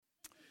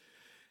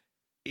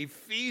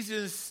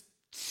Ephesians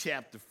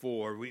chapter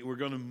 4. We're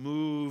going to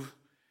move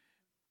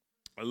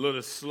a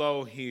little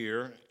slow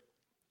here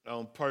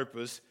on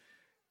purpose.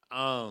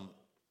 The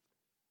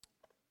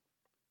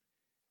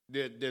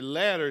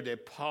letter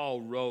that Paul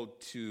wrote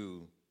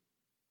to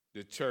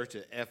the church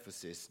of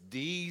Ephesus,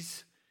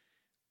 these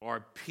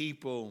are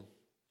people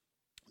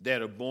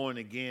that are born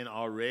again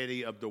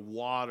already of the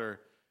water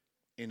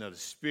and of the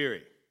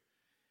Spirit.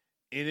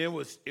 And it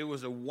was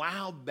a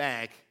while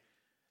back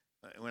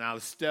when I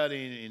was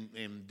studying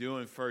and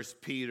doing Second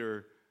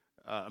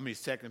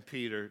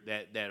Peter,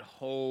 that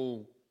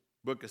whole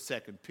book of 2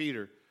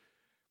 Peter,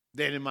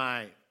 that in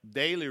my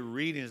daily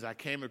readings I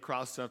came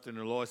across something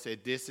the Lord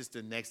said, this is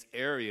the next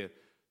area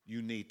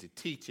you need to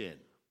teach in.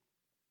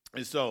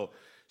 And so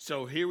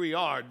here we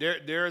are.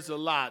 There's a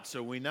lot,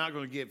 so we're not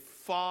going to get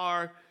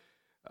far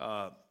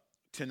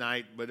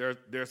tonight, but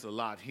there's a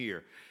lot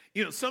here.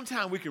 You know,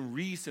 sometimes we can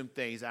read some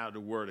things out of the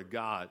Word of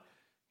God,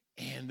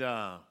 and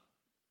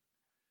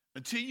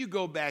until you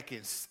go back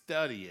and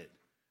study it,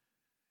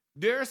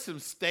 there are some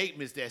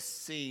statements that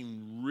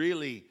seem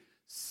really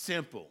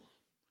simple.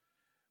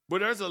 But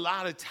there's a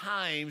lot of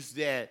times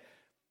that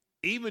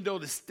even though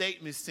the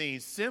statement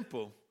seems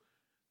simple,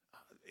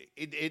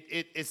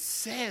 it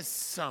says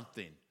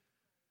something.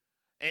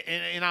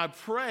 And I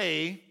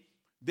pray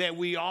that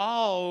we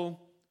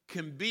all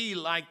can be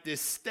like this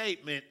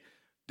statement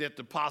that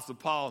the Apostle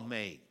Paul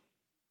made.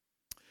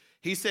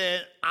 He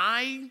said,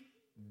 I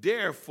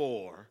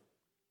therefore,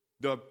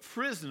 the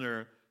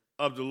prisoner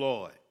of the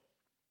Lord.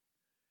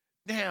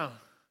 Now,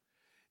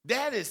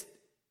 that is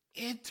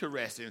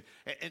interesting.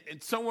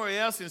 And somewhere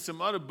else in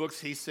some other books,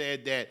 he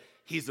said that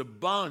he's a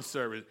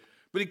bondservant.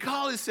 But he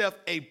called himself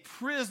a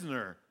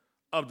prisoner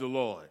of the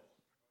Lord.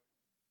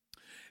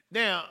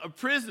 Now, a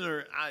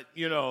prisoner,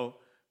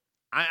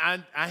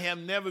 I have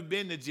never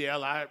been to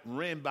jail. I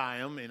ran by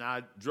them and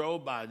I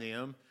drove by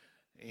them.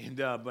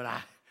 But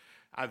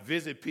I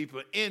visit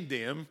people in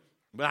them.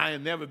 But I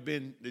have never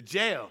been to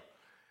jail.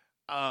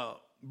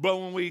 But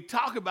when we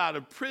talk about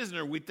a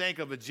prisoner, we think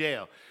of a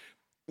jail.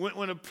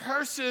 When a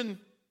person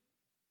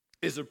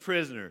is a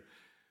prisoner,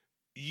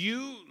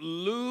 you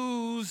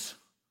lose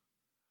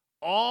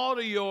all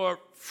of your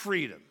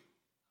freedom.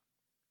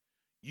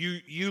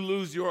 You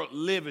lose your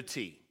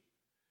liberty.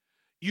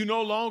 You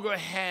no longer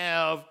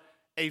have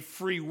a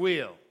free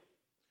will.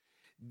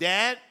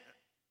 That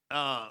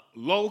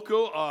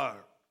local or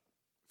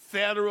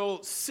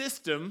federal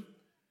system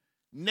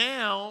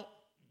now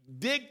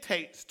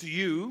dictates to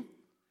you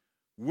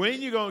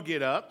when you're going to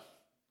get up,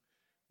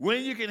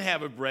 when you can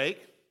have a break.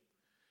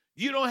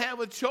 You don't have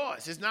a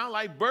choice. It's not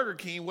like Burger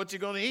King, what you're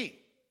going to eat.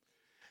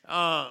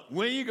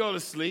 When you go to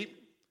sleep,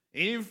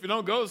 and even if you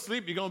don't go to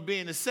sleep, you're going to be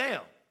in the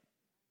cell.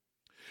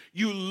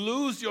 You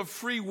lose your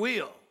free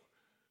will.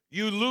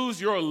 You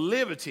lose your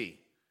liberty.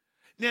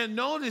 Now,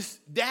 notice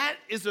that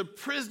is a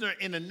prisoner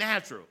in the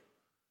natural.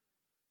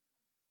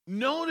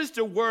 Notice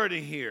the word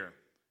in here.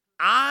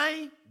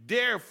 I,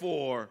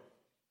 therefore,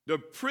 the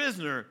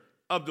prisoner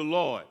of the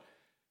Lord.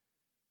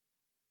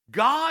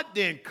 God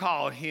then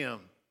called him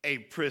a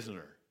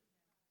prisoner.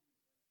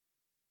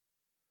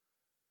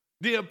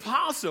 The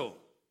apostle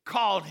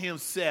called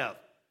himself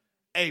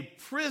a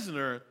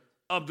prisoner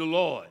of the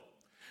Lord.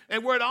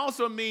 And word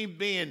also means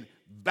being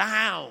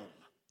bound.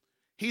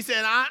 He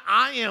said,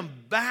 I am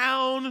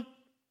bound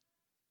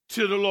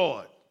to the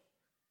Lord.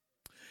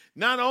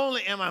 Not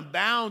only am I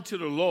bound to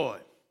the Lord,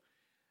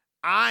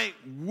 I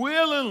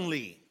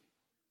willingly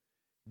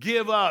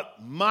give up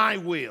my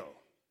will.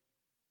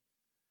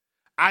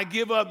 I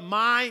give up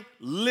my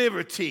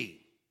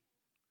liberty.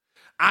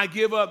 I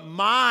give up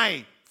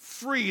my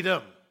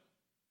freedom.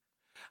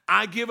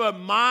 I give up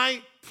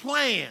my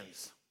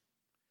plans.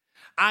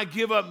 I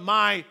give up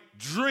my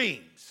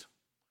dreams.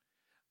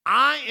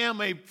 I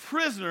am a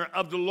prisoner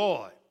of the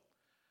Lord.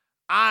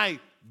 I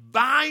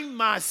bind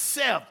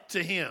myself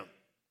to him.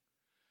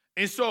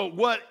 And so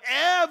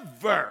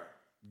whatever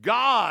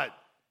God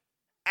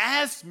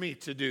asks me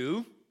to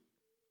do,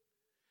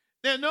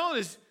 now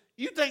notice,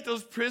 you think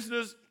those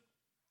prisoners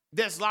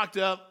that's locked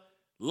up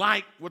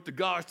like what the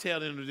guards tell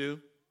them to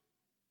do?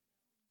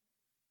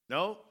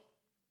 No.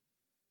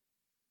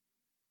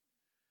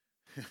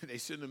 They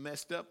shouldn't have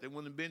messed up. They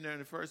wouldn't have been there in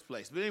the first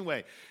place. But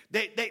anyway,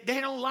 they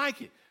don't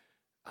like it.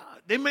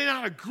 They may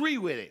not agree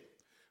with it,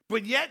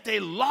 but yet they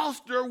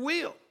lost their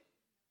will.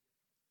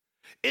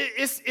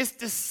 It's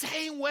the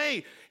same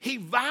way he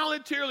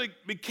voluntarily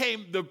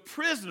became the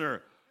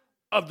prisoner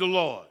of the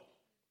Lord.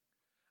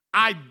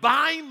 I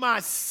bind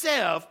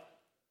myself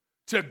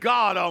to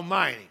God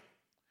Almighty.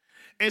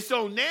 And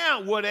so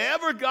now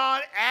whatever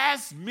God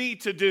asks me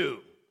to do,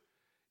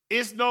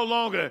 it's no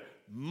longer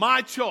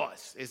my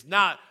choice. It's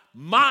not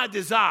my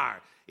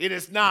desire. It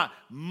is not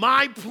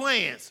my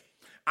plans.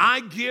 I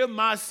give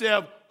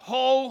myself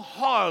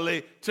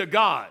wholeheartedly to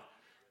God.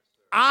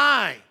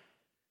 I,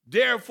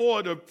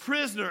 therefore, the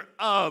prisoner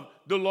of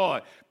the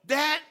Lord.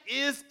 That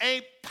is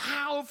a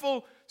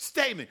powerful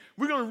statement.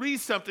 We're going to read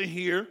something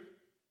here,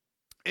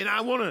 and I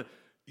want to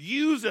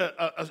use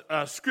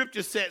a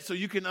scripture set so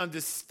you can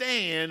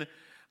understand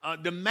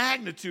the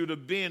magnitude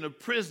of being a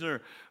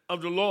prisoner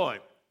of the Lord.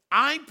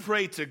 I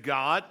pray to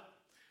God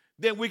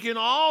that we can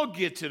all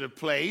get to the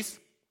place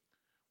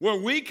where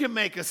we can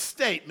make a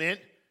statement,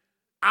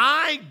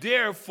 I,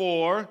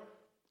 therefore,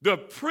 the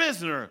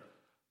prisoner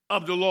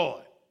of the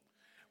Lord.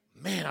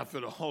 Man, I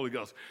feel the Holy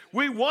Ghost.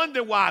 We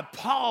wonder why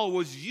Paul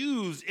was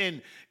used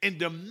in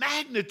the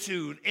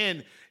magnitude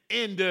and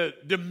in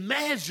the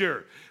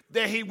measure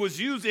that he was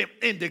using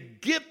in the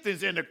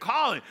giftings and the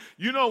calling.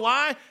 You know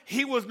why?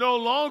 He was no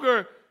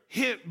longer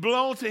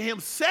belong to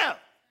himself.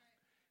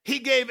 He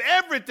gave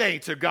everything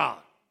to God.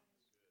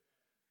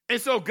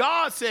 And so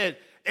God said,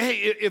 hey,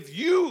 if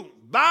you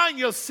bind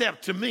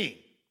yourself to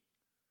me,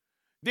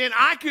 then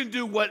I can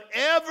do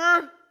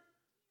whatever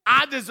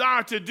I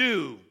desire to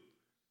do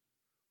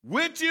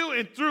with you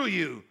and through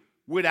you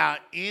without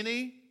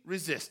any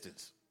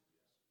resistance.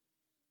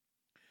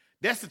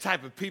 That's the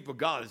type of people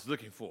God is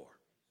looking for.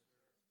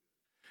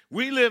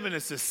 We live in a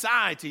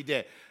society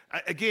that,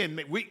 again,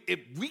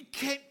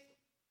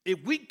 if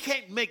we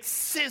can't make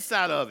sense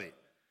out of it,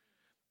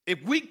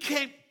 if we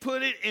can't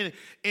put it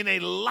in a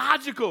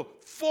logical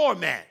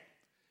format,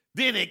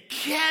 then it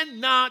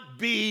cannot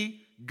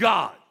be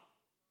God.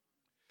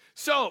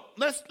 So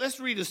let's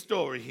read a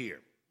story here.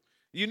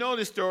 You know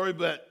the story,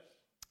 but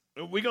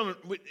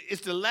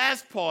it's the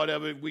last part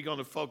of it we're going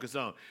to focus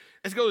on.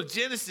 Let's go to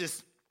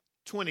Genesis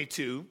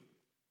 22,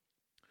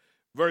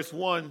 verse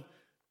 1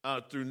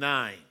 through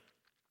 9.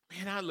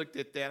 Man, I looked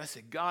at that. I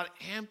said, God,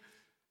 am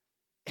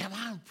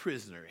I a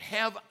prisoner?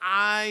 Have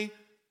I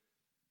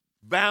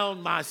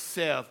bound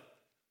myself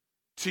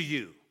to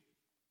you?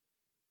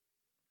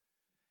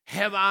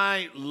 Have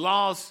I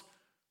lost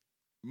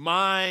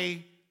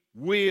my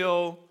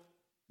will,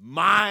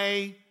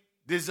 my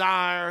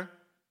desire,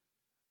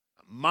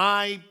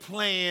 my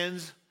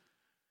plans?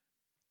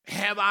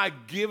 Have I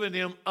given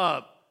them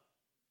up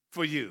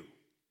for you?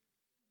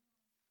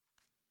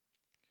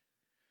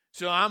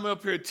 So I'm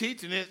up here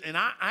teaching this, and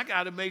I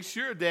got to make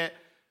sure that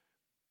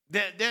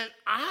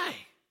I,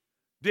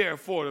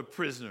 therefore, the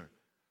prisoner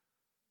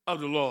of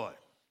the Lord.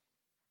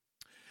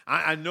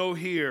 I know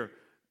here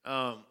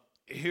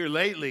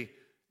lately,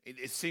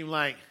 it seemed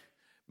like,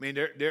 man,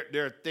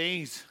 there are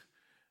things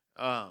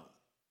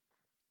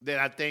that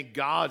I think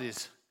God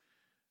is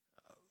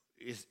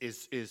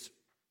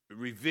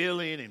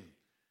revealing and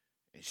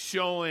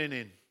showing,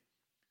 and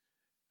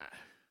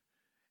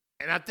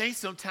I think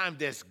sometimes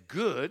that's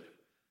good.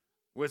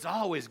 Well, it's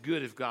always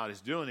good if God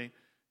is doing it.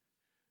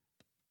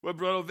 What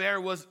Brother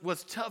O'Vara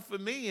was tough for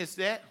me is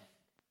that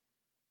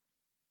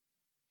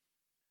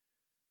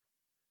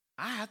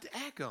I have to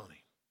act on it.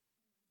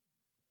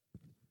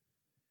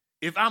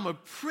 If I'm a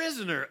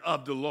prisoner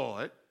of the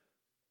Lord,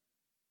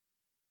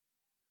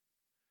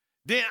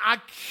 then I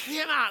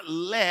cannot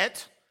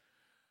let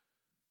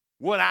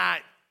what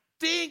I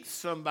think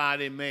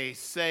somebody may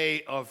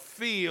say or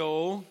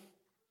feel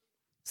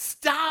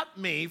stop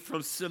me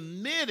from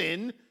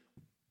submitting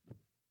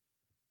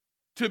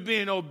to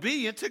being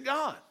obedient to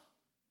God.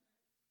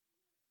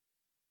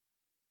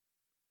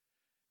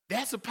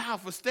 That's a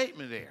powerful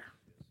statement there.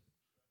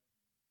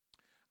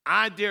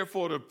 I,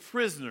 therefore, the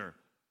prisoner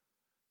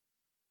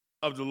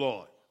of the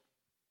Lord.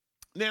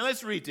 Now,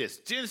 let's read this.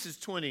 Genesis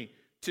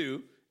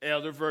 22,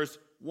 Elder, verse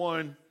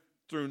 1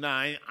 through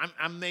 9.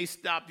 I may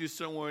stop you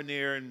somewhere in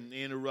there and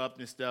interrupt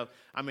and stuff.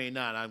 I may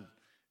not.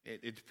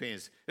 It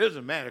depends. It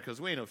doesn't matter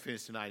because we ain't no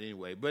finished tonight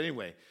anyway. But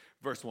anyway,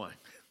 verse 1.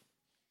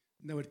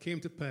 Now it came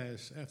to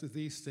pass after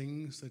these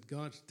things that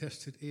God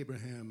tested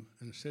Abraham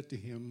and said to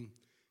him,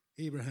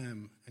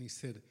 Abraham, and he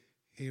said,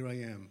 Here I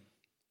am.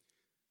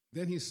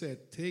 Then he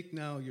said, Take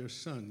now your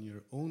son,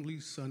 your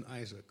only son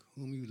Isaac,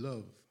 whom you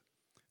love,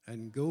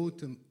 and go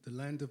to the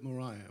land of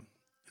Moriah,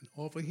 and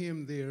offer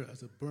him there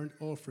as a burnt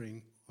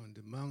offering on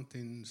the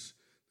mountains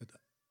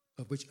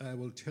of which I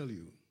will tell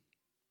you.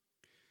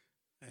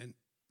 And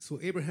so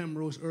Abraham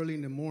rose early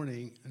in the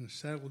morning and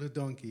saddled a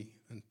donkey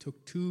and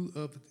took 2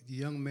 of the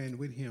young men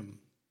with him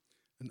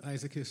and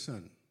Isaac his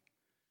son.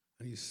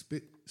 And he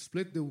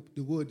split the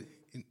wood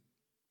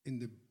in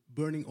the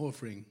burning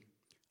offering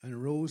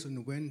and rose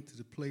and went to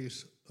the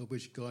place of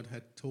which God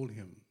had told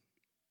him.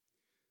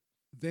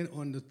 Then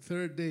on the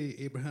 3rd day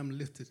Abraham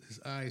lifted his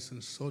eyes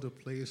and saw the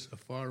place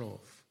afar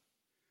off.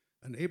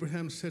 And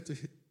Abraham said to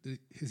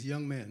his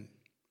young men,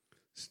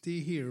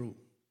 Stay here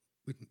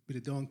with the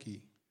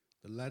donkey.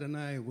 The lad and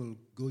I will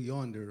go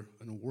yonder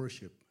and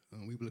worship,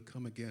 and we will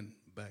come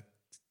back.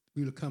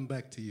 We will come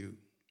back to you.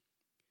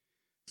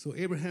 So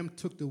Abraham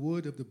took the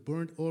wood of the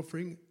burnt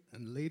offering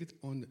and laid it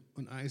on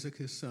Isaac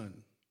his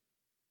son.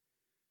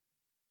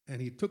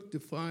 And he took the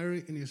fire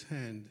in his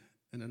hand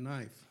and a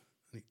knife,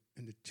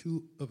 and the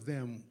 2 of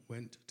them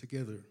went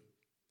together.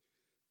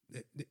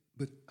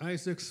 But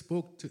Isaac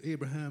spoke to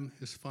Abraham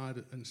his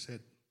father and said,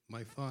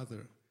 My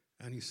father.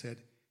 And he said,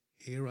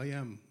 Here I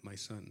am, my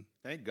son.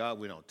 Thank God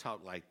we don't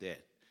talk like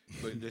that.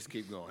 But let's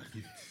keep going.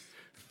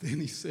 Then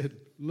he said,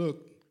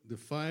 Look, the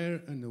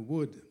fire and the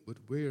wood, but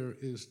where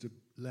is the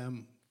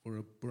lamb for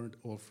a burnt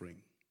offering?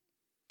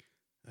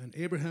 And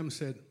Abraham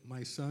said,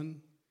 My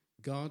son,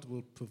 God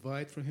will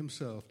provide for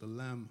himself the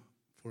lamb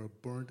for a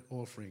burnt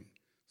offering.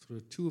 So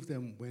the two of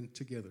them went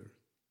together.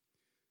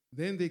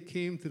 Then they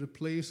came to the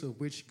place of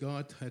which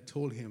God had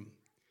told him.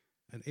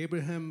 And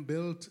Abraham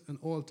built an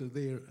altar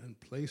there and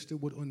placed the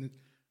wood on it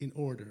in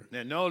order.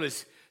 Now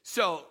notice,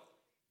 so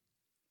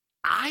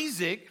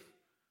Isaac,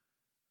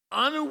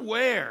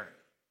 unaware,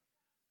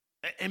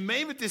 and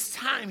maybe at this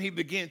time he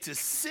began to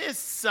sense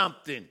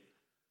something.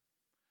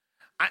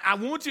 I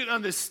want you to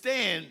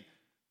understand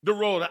the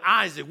role of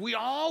Isaac. We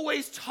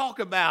always talk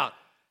about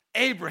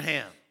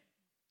Abraham,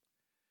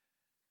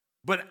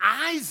 but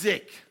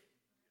Isaac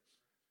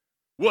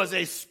was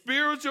a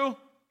spiritual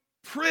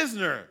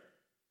prisoner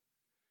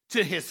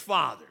to his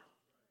father.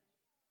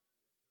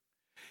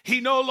 He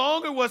no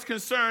longer was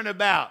concerned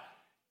about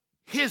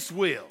his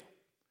will,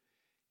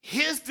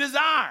 his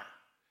desire,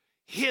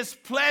 his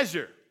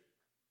pleasure.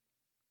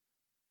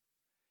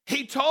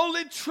 He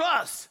totally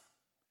trusts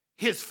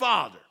his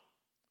father.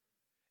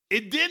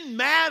 It didn't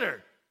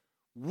matter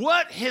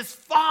what his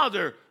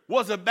father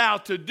was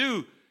about to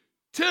do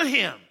to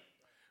him,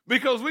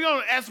 because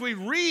as we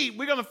read,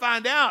 we're going to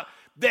find out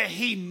that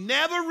he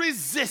never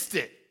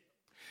resisted.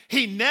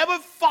 He never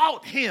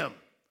fought him.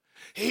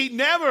 He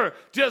never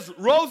just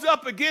rose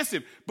up against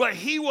him, but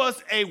he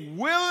was a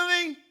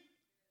willing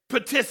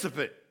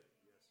participant.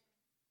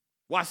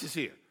 Watch this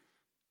here.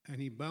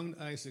 And he bound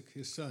Isaac,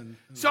 his son.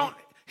 So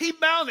he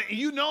bound it.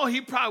 You know,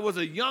 he probably was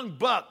a young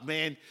buck,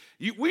 man.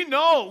 We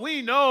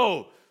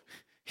know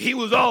he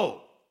was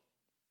old.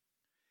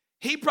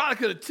 He probably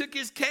could have took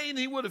his cane and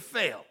he would have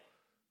failed.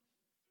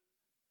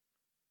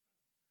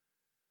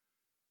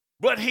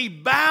 But he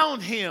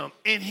bound him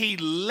and he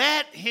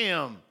let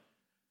him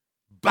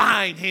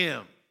bind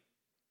him.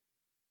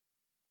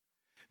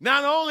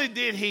 Not only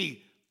did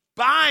he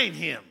bind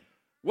him,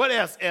 what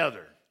else,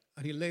 Elder?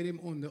 And he laid him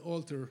on the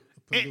altar.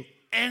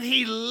 And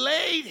he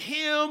laid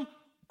him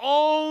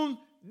on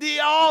the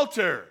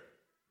altar.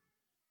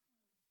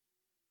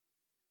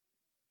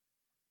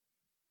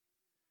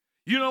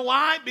 You know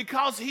why?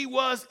 Because he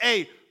was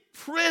a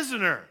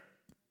prisoner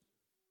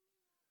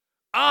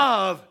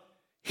of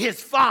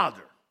his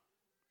father.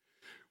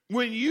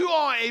 When you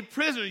are a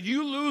prisoner,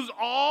 you lose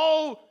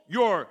all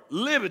your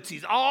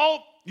liberties,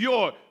 all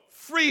your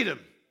freedom.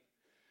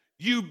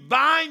 You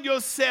bind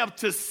yourself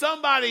to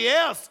somebody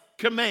else's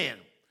command,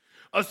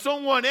 or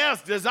someone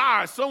else's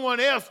desire,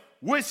 someone else's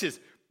wishes.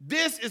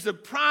 This is a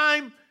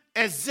prime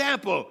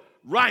example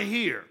right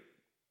here.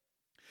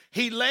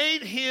 He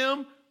laid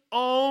him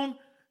on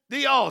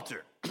the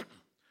altar,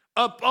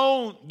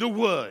 upon the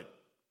wood,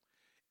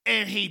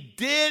 and he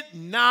did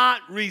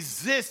not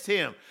resist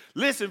him.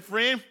 Listen,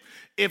 friend,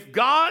 if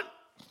God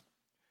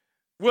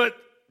would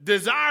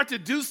desire to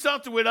do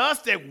something with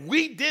us that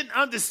we didn't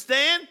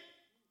understand,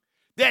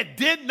 that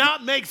did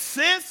not make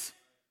sense,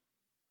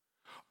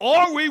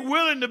 are we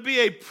willing to be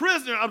a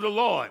prisoner of the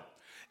Lord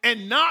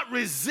and not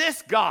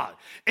resist God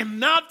and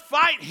not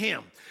fight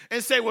him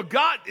and say, well,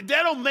 God,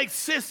 that don't make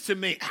sense to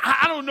me.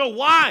 I don't know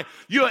why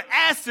you're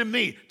asking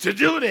me to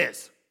do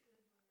this.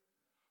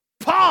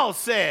 Paul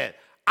said,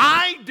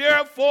 I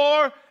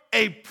therefore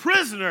a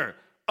prisoner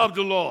of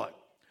the Lord.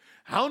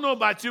 I don't know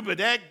about you, but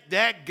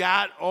that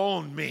got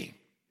on me.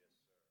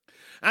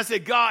 I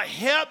said, God,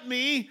 help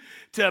me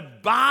to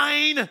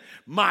bind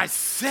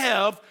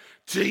myself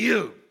to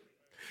you.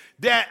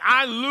 That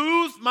I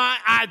lose my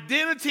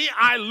identity,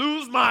 I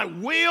lose my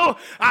will,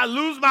 I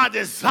lose my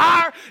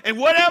desire, and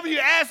whatever you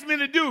ask me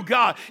to do,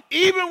 God,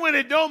 even when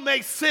it don't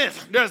make sense,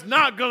 there's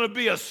not going to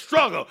be a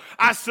struggle.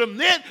 I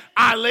submit,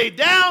 I lay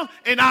down,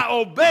 and I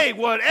obey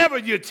whatever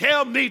you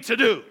tell me to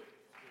do.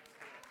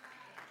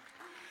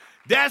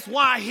 That's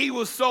why he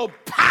was so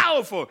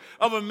powerful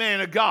of a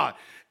man of God.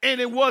 And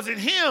it wasn't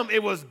him,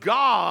 it was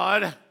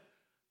God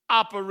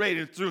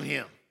operating through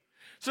him.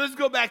 So let's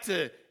go back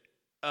to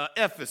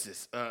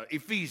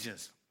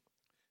Ephesians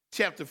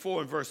chapter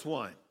 4 and verse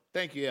 1.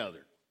 Thank you,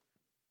 Elder.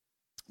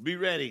 Be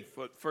ready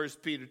for 1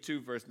 Peter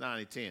 2, verse 9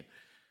 and 10.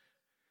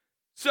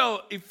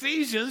 So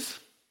Ephesians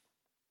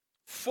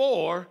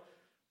 4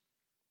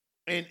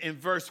 and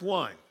verse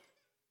 1.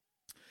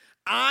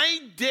 I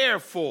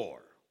therefore,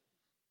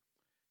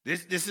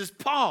 this is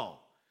Paul.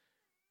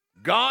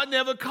 God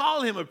never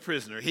called him a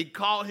prisoner. He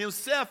called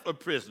himself a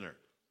prisoner.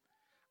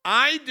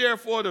 I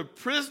therefore, the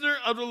prisoner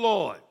of the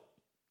Lord.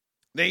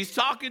 Now he's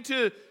talking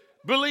to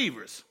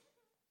believers.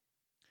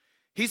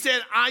 He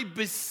said, I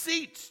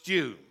beseech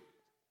you.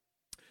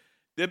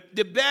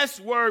 The best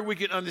word we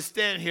can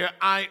understand here,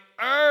 I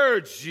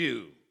urge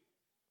you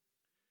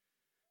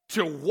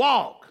to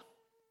walk.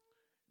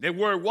 The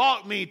word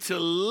walk means to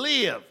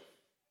live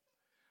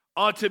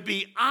or to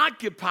be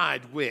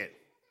occupied with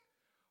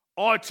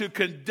or to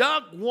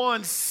conduct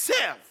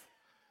oneself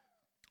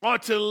or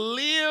to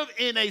live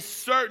in a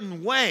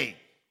certain way.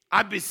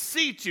 I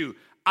beseech you,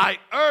 I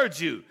urge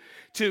you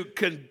to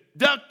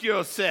conduct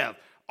yourself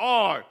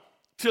or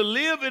to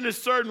live in a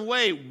certain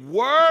way,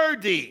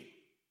 worthy.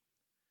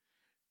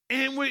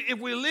 And if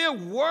we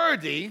live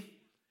worthy,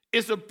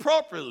 it's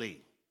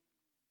appropriately,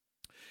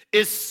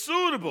 it's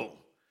suitable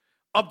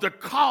of the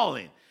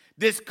calling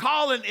This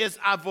calling is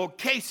our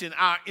vocation,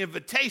 our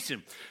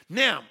invitation.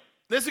 Now,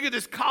 let's look at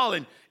this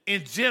calling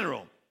in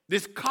general.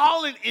 This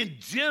calling in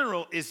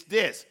general is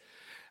this.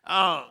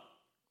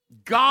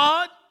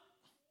 God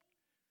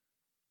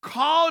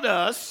called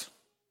us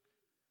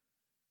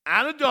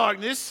out of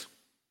darkness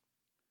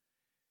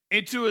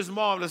into his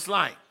marvelous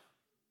light.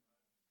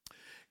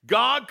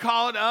 God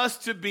called us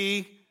to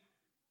be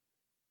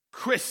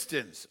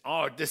Christians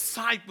or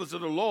disciples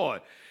of the Lord,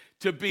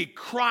 to be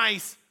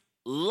Christ-like.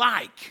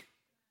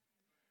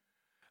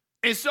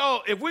 And so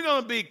if we're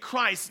going to be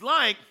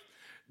Christ-like,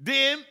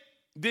 then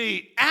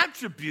the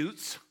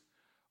attributes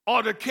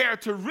or the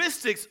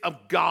characteristics of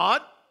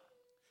God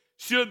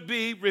should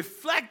be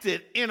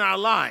reflected in our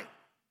life.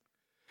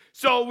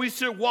 So we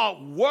should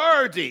walk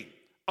worthy,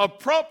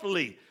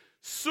 appropriately,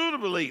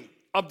 suitably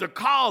of the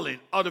calling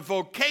or the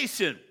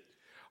vocation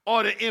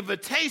or the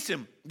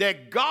invitation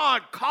that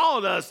God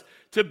called us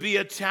to be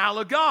a child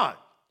of God.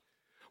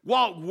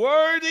 Walk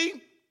worthy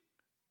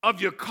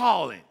of your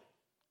calling,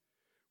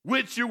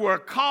 which you were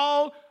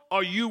called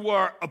or you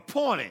were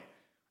appointed.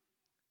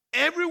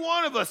 Every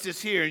one of us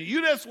is here, and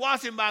you that's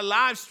watching my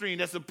live stream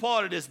that's a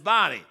part of this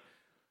body.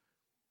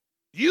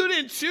 You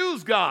didn't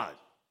choose God.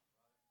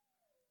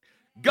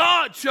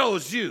 God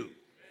chose you.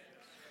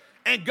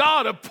 And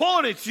God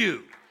appointed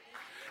you.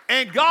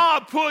 And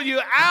God pulled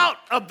you out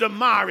of the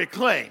miry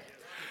clay.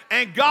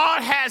 And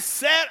God has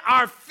set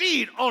our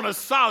feet on a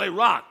solid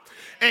rock.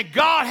 And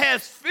God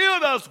has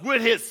filled us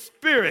with his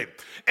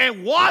spirit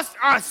and washed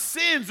our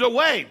sins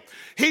away.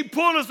 He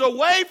pulled us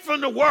away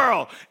from the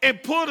world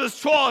and pulled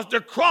us towards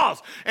the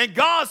cross. And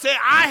God said,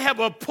 I have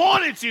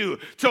appointed you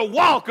to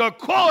walk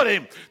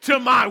according to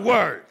my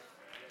word.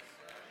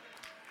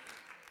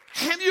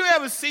 Have you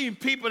ever seen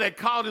people that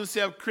call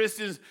themselves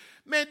Christians?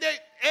 Man,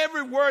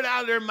 every word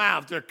out of their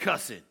mouth, they're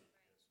cussing.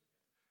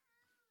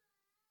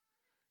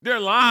 They're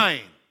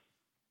lying.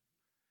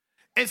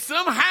 And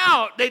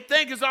somehow they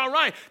think it's all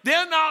right.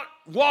 They're not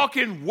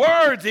walking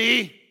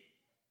worthy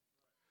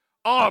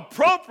or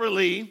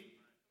appropriately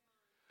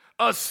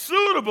or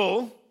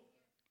suitable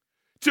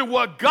to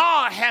what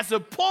God has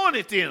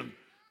appointed them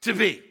to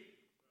be.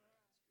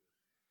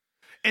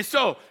 And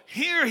so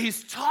here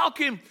he's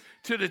talking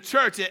to the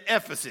church at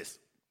Ephesus.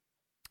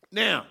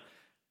 Now,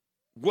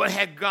 what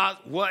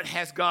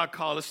has God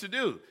called us to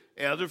do?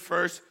 Elder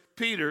 1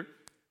 Peter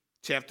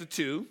chapter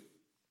 2,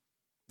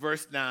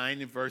 verse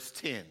 9 and verse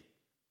 10.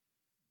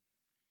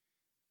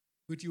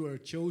 But you are a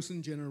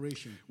chosen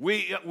generation.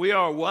 We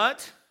are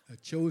what? A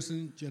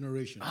chosen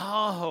generation.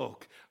 Oh,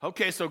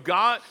 okay. So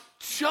God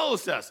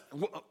chose us.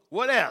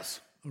 What else?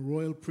 A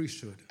royal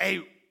priesthood.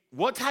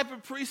 What type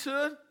of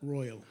priesthood?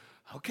 Royal.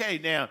 Okay,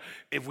 now,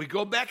 if we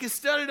go back and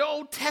study the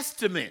Old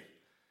Testament,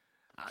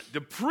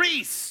 the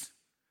priests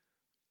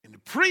and the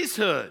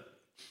priesthood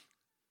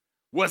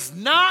was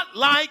not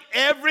like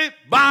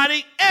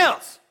everybody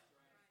else.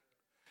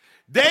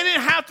 They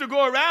didn't have to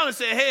go around and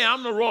say, hey,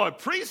 I'm the royal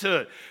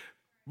priesthood.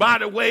 By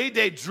the way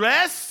they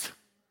dressed,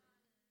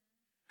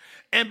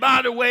 and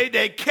by the way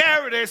they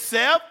carried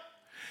themselves,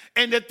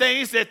 and the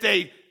things that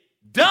they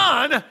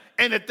done,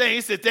 and the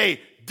things that they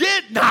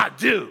did not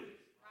do.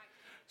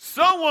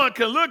 Someone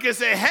can look and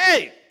say,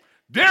 hey,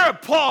 they're a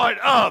part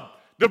of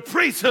the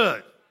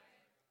priesthood.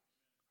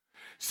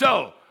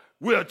 So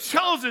we're a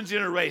chosen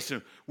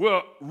generation. We're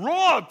a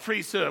royal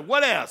priesthood.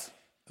 What else?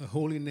 A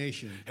holy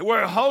nation. And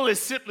where holy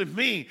simply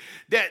means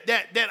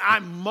that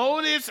our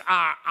motives,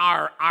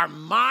 our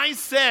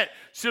mindset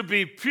should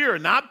be pure.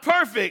 Not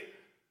perfect,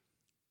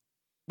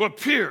 but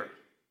pure.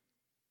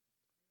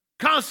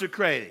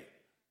 Consecrated.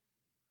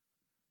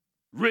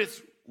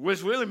 Which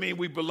really means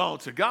we belong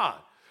to God.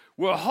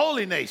 We're a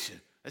holy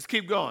nation. Let's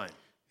keep going.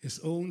 His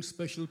own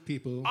special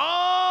people.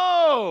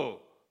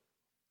 Oh!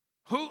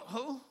 Who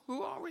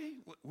are we?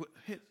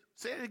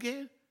 Say it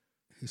again.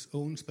 His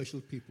own special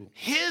people.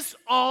 His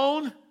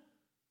own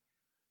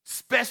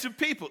special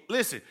people.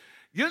 Listen,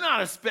 you're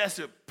not a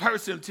special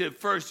person to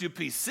First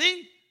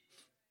UPC.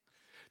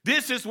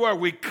 This is where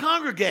we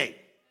congregate.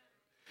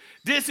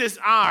 This is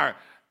our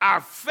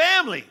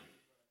family.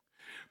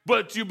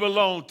 But you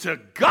belong to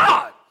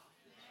God.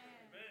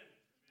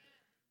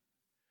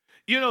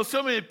 You know,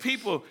 so many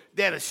people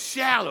that are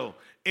shallow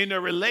in their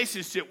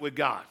relationship with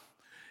God.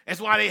 That's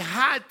why they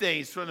hide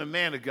things from the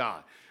man of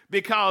God.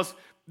 Because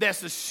that's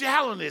the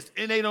shallowness,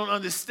 and they don't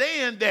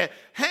understand that,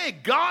 hey,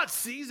 God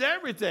sees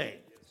everything.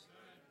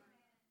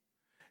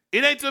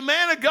 It ain't the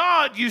man of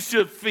God you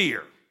should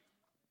fear.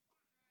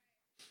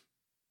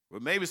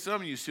 Well, maybe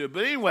some of you should,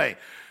 but anyway,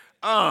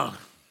 but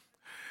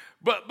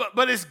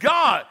it's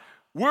God.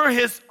 We're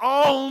his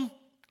own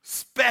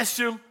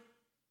special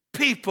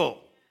people.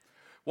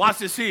 Watch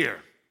this here.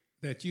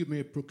 That you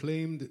may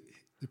proclaim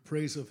the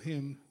praise of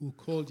him who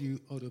called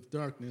you out of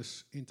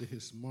darkness into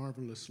his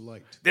marvelous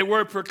light. The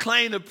word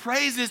proclaim,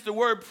 the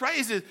word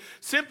praises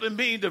simply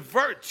means the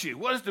virtue.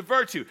 What is the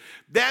virtue?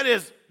 That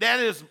is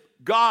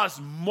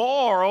God's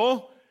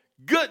moral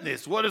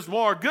goodness. What is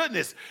moral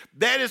goodness?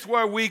 That is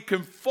where we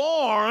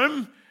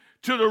conform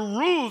to the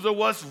rules of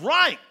what's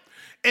right.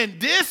 And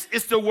this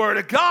is the word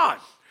of God.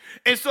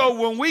 And so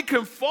when we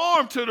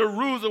conform to the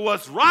rules of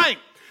what's right,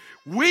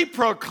 we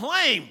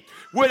proclaim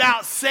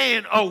without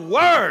saying a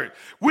word.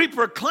 We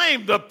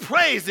proclaim the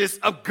praises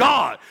of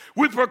God.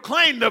 We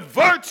proclaim the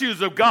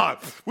virtues of God.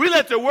 We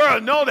let the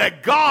world know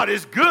that God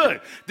is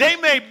good. They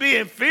may be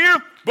in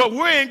fear, but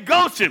we're in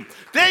Goshen.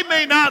 They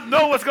may not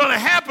know what's going to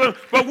happen,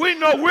 but we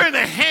know we're in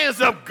the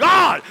hands of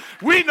God.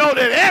 We know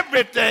that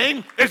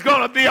everything is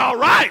going to be all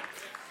right.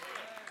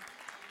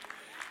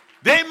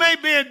 They may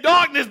be in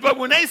darkness, but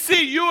when they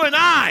see you and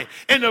I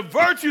and the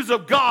virtues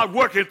of God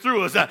working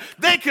through us,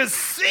 they can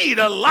see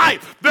the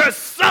light. There's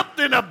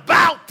something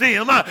about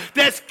them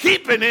that's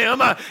keeping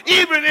them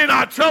even in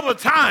our troubled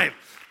time.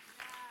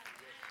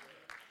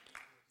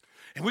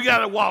 And we got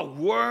to walk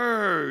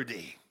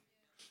worthy.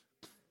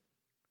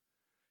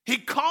 He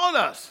called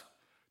us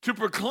to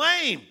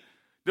proclaim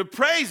the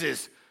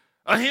praises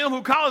of him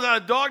who calls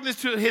out of darkness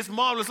to his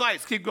marvelous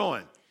lights. Keep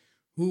going.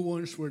 Who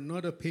once were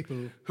not a people.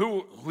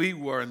 Who we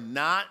were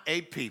not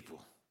a people.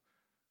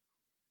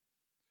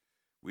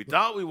 We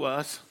thought we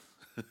was.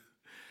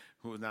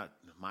 Who was not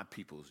my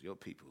peoples, your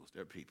peoples,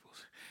 their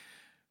peoples.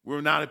 We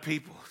were not a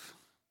peoples.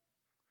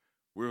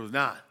 We was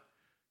not.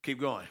 Keep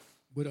going.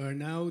 But are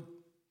now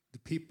the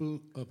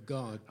people of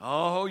God.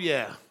 Oh,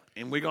 yeah.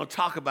 And we're going to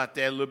talk about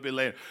that a little bit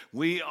later.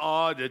 We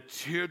are the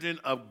children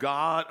of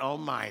God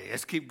Almighty.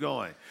 Let's keep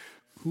going.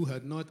 Who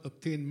had not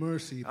obtained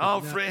mercy.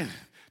 Oh, friend.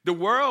 The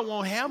world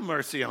won't have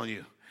mercy on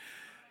you.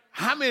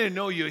 How many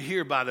know you're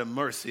here by the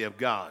mercy of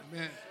God?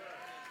 Amen.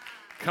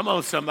 Come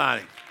on,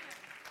 somebody.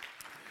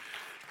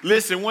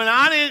 Listen, when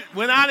I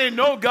didn't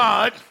know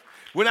God,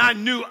 when I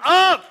knew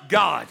of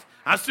God,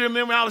 I still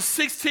remember when I was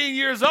 16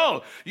 years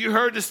old. You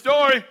heard the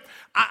story.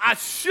 I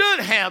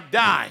should have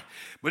died.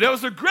 But there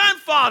was a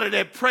grandfather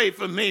that prayed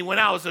for me when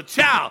I was a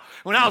child.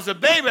 When I was a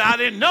baby, I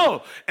didn't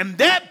know. And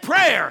that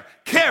prayer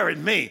carried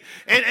me.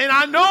 And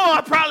I know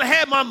I probably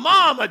had my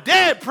mom or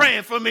dad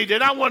praying for me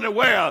that I wasn't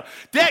aware of.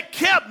 That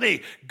kept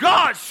me.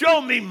 God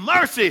showed me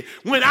mercy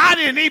when I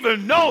didn't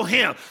even know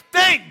him.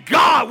 Thank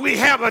God we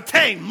have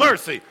attained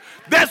mercy.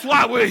 That's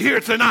why we're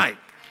here tonight.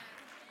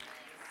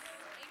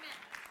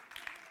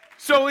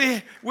 So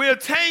we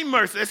attain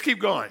mercy. Let's keep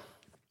going.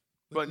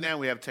 But now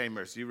we have attained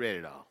mercy. You read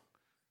it all.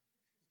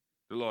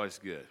 The Lord is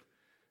good.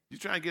 You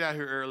trying to get out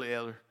here early,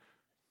 Elder?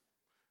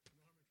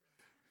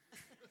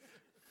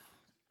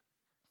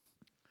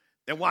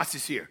 And watch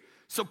this here.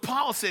 So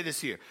Paul said this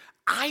here.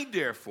 I,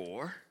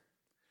 therefore,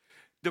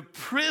 the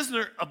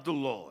prisoner of the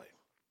Lord,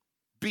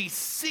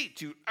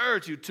 beseech you,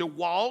 urge you to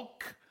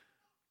walk,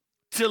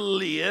 to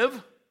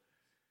live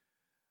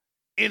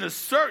in a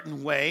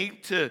certain way,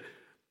 to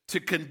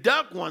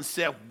conduct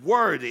oneself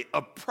worthy,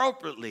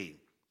 appropriately,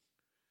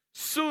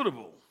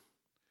 suitable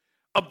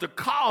of the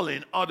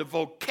calling or the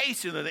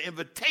vocation or the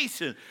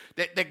invitation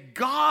that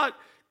God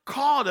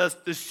called us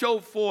to show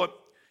forth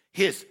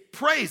his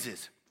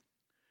praises,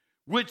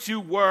 which you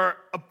were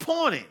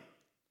appointed.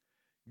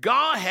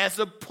 God has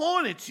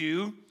appointed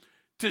you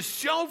to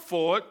show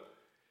forth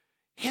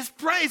his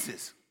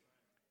praises,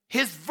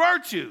 his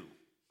virtue,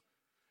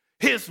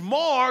 his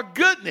more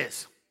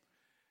goodness.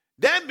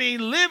 That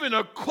means living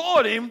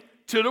according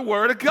to the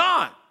word of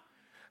God.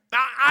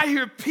 Now, I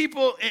hear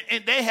people,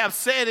 and they have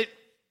said it,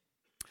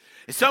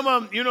 and some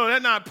of them, they're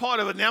not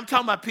part of it. Now, I'm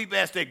talking about people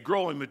as they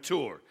grow and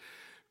mature.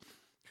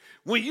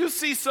 When you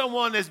see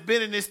someone that's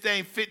been in this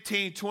thing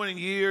 15, 20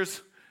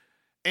 years,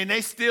 and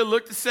they still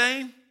look the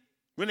same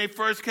when they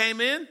first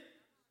came in,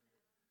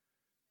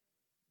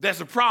 that's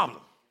a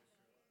problem.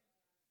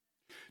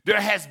 There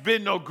has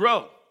been no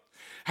growth.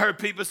 Heard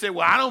people say,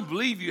 well, I don't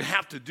believe you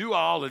have to do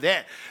all of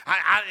that.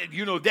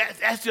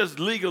 That's just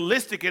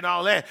legalistic and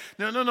all that.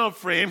 No,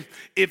 friend.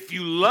 If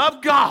you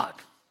love God,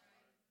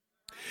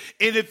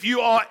 and if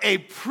you are a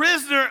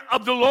prisoner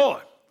of the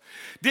Lord,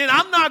 then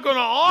I'm not going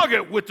to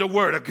argue with the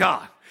word of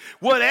God.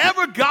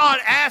 Whatever God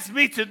asks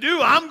me to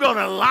do, I'm going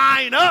to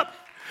line up.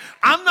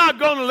 I'm not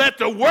going to let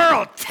the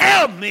world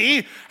tell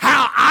me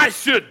how I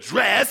should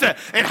dress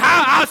and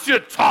how I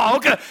should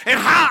talk and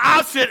how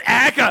I should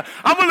act.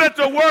 I'm going to let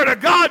the word of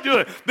God do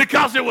it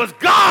because it was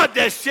God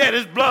that shed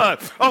his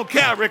blood on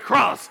Calvary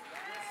cross.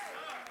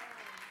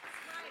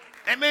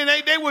 And man,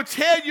 they will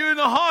tell you in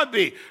a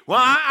heartbeat, well,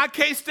 I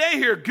can't stay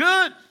here.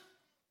 Good.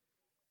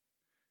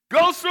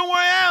 Go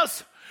somewhere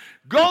else.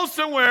 Go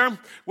somewhere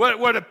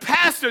where the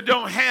pastor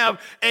don't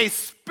have a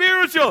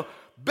spiritual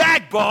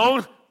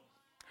backbone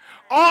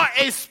or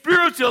a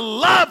spiritual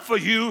love for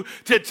you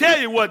to tell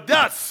you what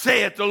thus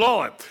saith the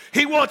Lord.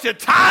 He wants your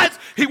tithes,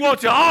 he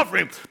wants your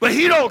offering, but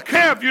he don't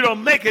care if you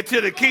don't make it to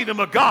the kingdom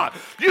of God.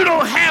 You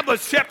don't have a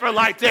shepherd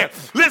like that.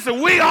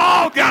 Listen, we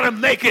all got to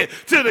make it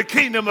to the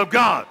kingdom of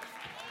God.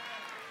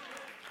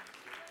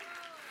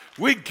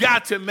 We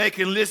got to make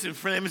it, listen,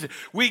 friends,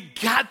 we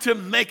got to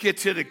make it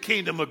to the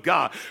kingdom of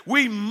God.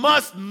 We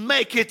must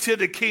make it to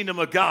the kingdom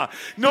of God.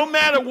 No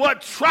matter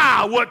what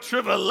trial, what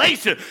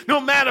tribulation, no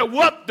matter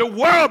what the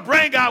world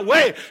bring our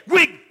way,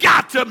 we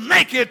got to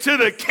make it to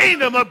the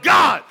kingdom of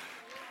God.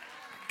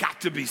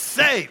 Got to be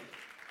saved.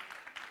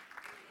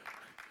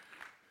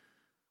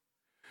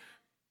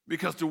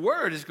 Because the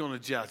word is going to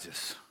judge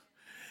us.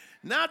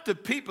 Not the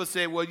people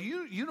say, well,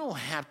 you don't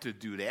have to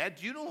do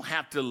that. You don't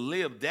have to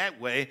live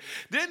that way.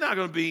 They're not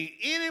going to be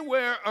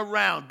anywhere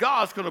around.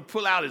 God's going to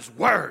pull out his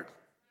word.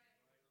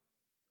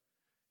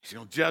 He's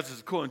going to judge us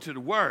according to the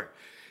word.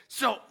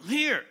 So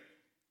here,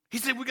 he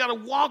said we got to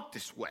walk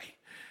this way.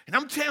 And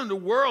I'm telling you,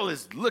 the world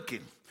is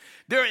looking.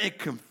 They're in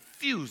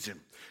confusion.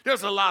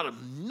 There's a lot of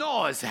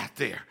noise out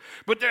there.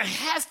 But there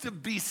has to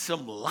be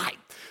some light.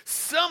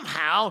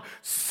 Somehow,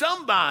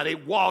 somebody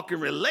walking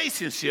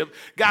relationship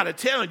got to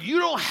tell them, you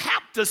don't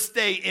have to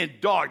stay in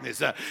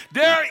darkness.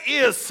 There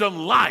is some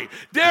light.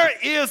 There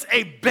is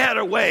a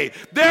better way.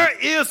 There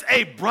is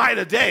a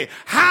brighter day.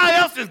 How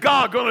else is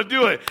God going to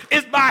do it?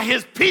 It's by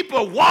his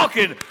people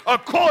walking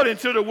according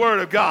to the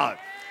word of God.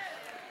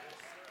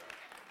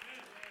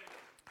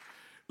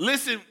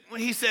 Listen,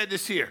 when he said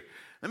this here.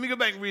 Let me go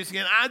back and read this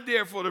again. I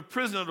therefore, the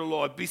prisoner of the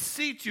Lord,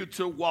 beseech you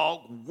to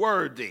walk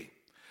worthy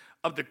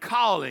of the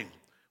calling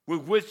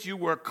with which you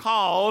were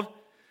called.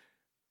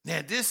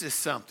 Now, this is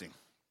something.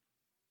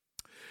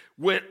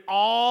 With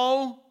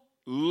all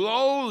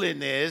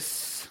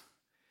lowliness.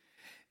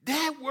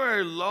 That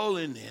word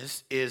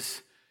lowliness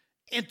is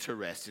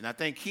interesting. I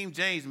think King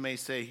James may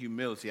say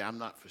humility. I'm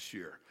not for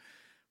sure.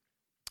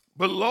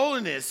 But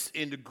lowliness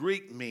in the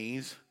Greek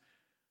means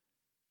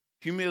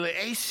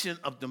humiliation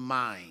of the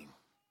mind.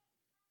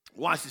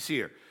 Watch this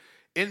here.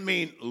 It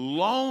means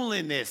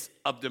loneliness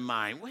of the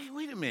mind.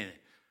 Wait a minute.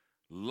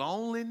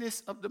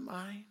 Loneliness of the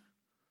mind?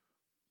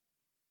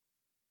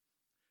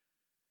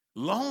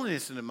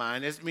 Loneliness in the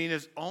mind, that means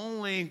there's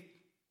only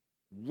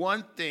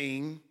one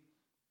thing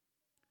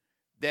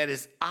that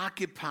is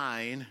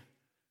occupying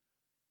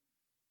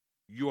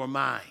your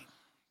mind.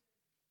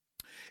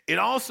 It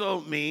also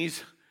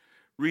means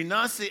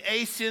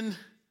renunciation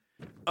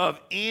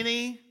of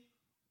any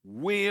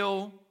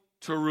will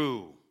to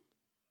rule.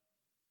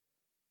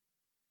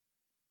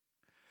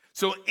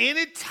 So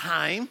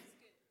anytime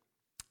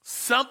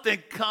something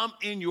come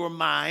in your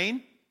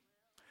mind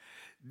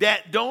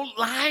that don't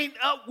line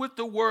up with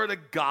the word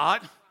of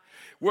God,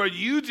 where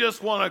you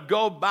just want to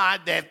go by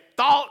that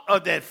thought or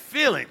that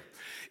feeling,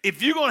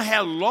 if you're going to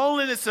have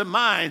loneliness of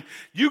mind,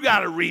 you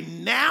got to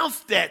renounce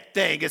that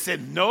thing and say,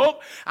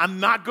 nope, I'm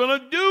not going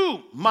to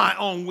do my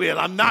own will.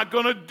 I'm not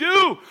going to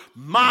do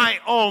my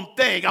own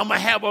thing. I'm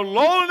going to have a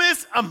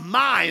loneliness of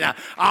mind.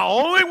 I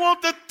only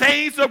want the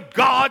things of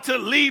God to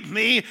lead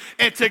me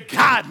and to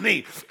guide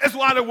me. That's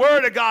why the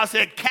word of God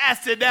said,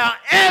 cast it down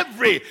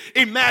every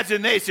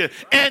imagination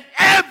and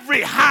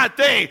every high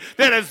thing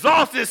that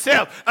exalts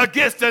itself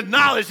against the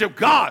knowledge of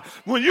God.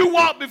 When you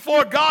walk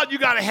before God, you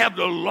got to have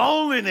the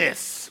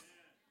loneliness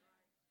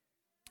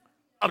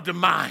of the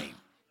mind.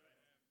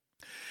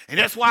 And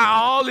that's why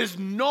all this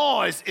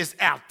noise is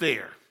out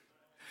there.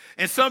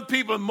 And some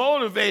people are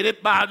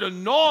motivated by the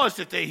noise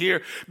that they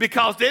hear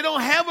because they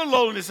don't have a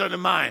loneliness of the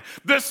mind.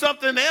 There's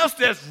something else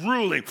that's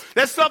ruling.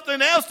 There's something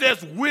else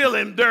that's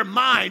willing their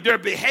mind, their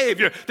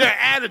behavior, their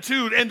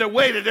attitude, and the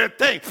way that they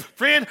think.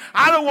 Friend,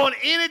 I don't want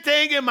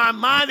anything in my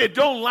mind that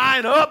don't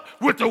line up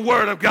with the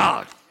word of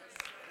God.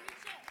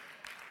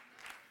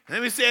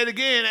 Let me say it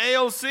again,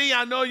 AOC,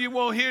 I know you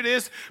won't hear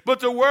this,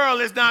 but the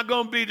world is not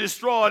going to be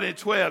destroyed in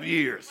 12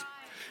 years.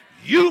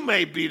 You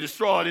may be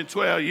destroyed in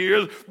 12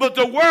 years, but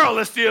the world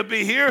will still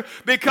be here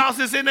because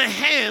it's in the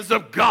hands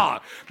of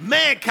God.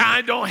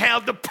 Mankind don't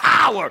have the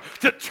power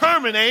to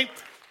terminate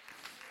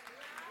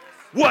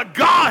what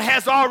God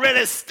has already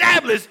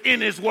established in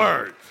his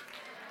word.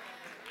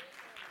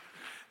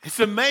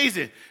 It's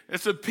amazing.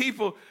 It's the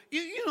people,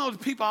 you know, the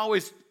people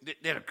always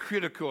that are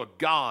critical of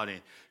God and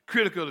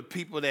critical of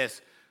people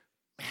that's,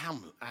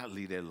 I'll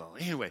leave that alone.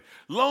 Anyway,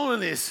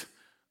 loneliness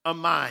of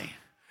mind.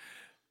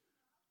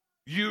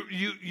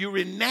 You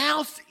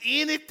renounce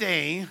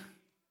anything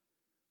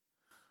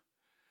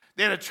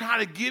that'll try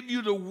to give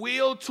you the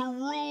will to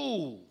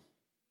rule.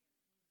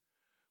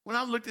 When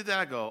I looked at that,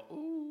 I go,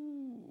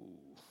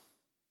 ooh.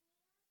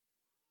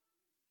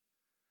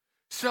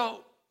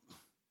 So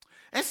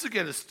let's look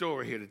at a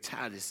story here to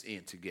tie this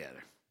in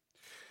together.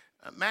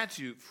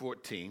 Matthew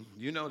 14.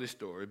 You know this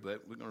story,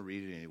 but we're going to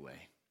read it anyway.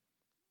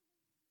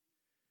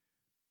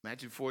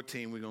 Matthew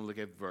 14, we're going to look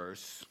at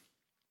verse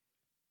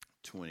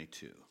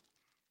 22.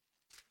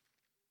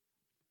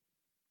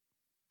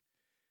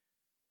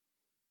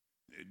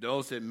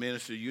 Those that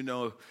minister, you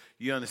know,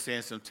 you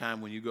understand sometime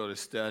when you go to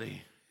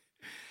study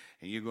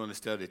and you're going to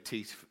study to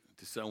teach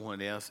to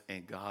someone else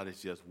and God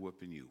is just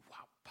whooping you.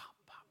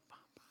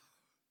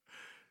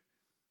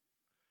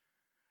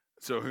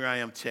 So here I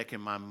am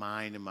checking my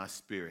mind and my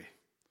spirit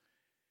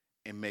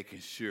and making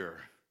sure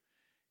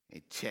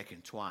and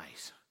checking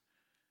twice.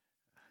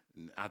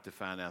 I have to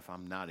find out if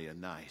I'm naughty or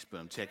nice, but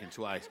I'm checking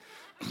twice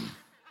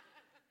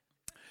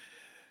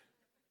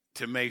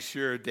to make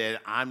sure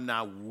that I'm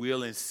not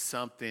willing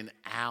something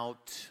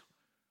out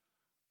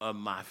of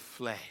my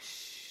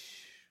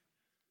flesh.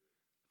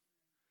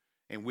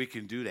 And we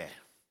can do that.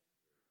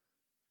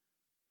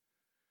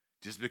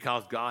 Just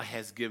because God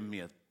has given me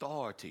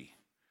authority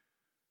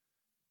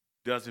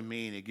doesn't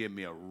mean it gives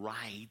me a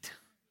right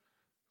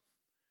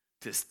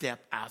to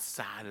step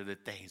outside of the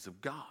things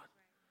of God.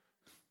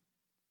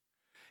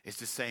 It's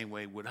the same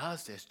way with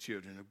us as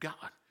children of God.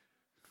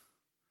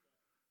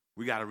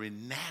 We got to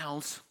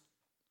renounce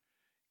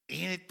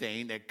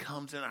anything that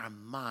comes in our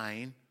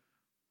mind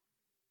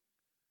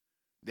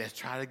that's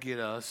trying to get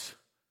us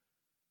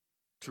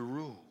to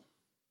rule.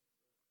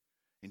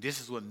 And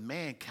this is what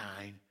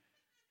mankind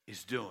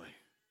is doing.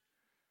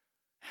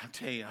 I'm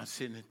telling you, I'm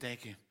sitting there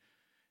thinking,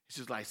 it's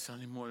just like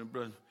Sunday morning,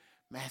 brother.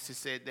 Master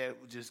said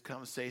that just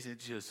conversation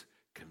just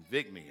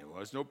convict me. Well,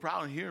 there's no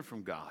problem hearing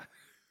from God.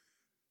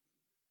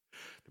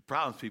 The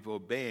problem is people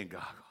obeying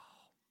God.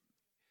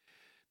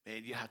 Oh,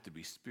 man, you have to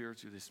be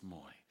spiritual this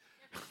morning.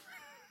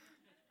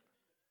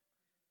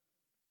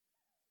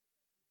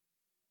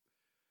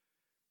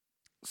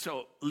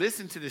 So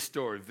listen to this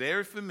story.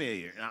 Very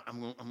familiar.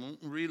 I'm going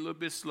to read a little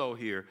bit slow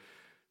here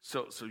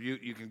so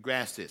you can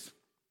grasp this.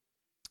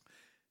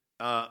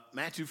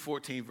 Matthew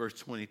 14, verse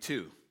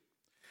 22.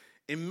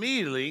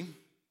 Immediately,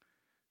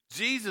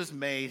 Jesus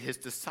made his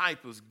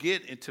disciples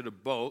get into the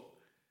boat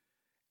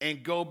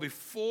and go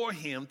before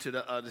him to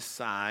the other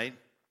side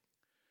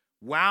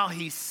while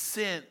he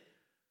sent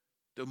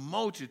the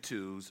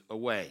multitudes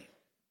away.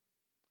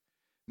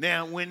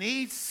 Now, when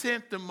he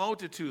sent the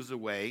multitudes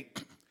away,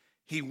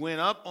 he went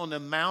up on the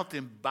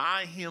mountain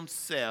by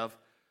himself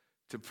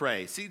to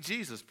pray. See,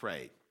 Jesus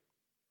prayed.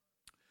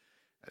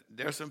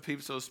 There are some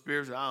people so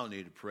spiritual, I don't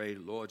need to pray.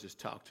 The Lord just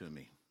talk to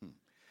me.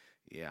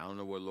 Yeah, I don't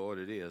know what Lord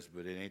it is,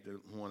 but it ain't the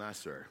one I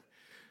serve.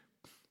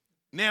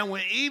 Now,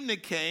 when evening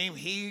came,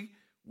 he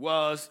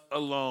was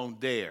alone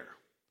there.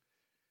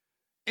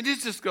 And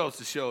this just goes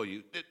to show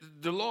you that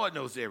the Lord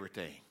knows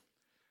everything.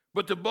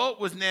 But the boat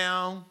was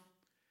now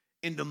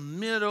in the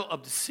middle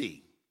of the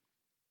sea,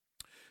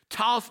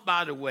 tossed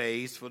by the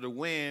waves, for the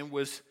wind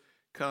was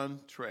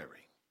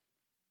contrary.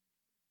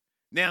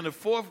 Now, in the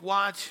fourth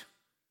watch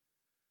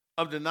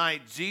of the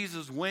night,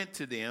 Jesus went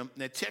to them.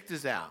 Now, check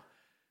this out.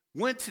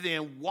 Went to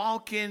them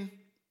walking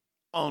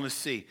on the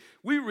sea.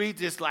 We read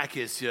this like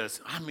it's just,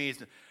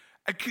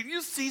 can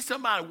you see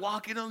somebody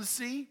walking on the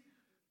sea?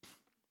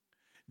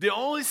 The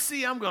only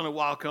sea I'm going to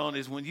walk on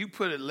is when you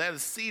let a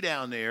sea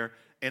down there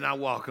and I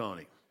walk on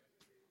it.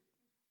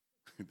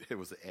 There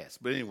was an S,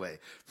 but anyway.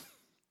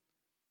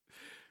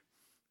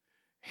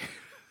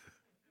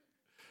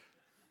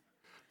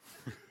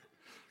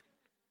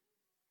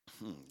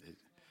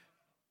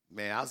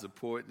 Man, I was a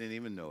poet, didn't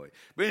even know it.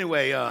 But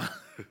anyway,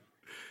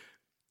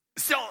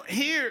 so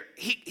here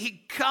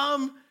he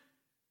come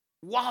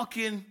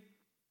walking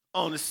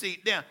on the sea.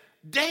 Now,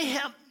 they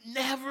have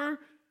never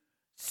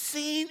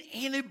seen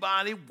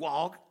anybody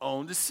walk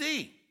on the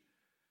sea.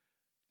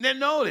 Now,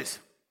 notice,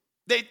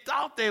 they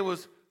thought they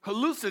was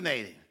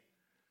hallucinating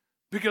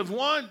because,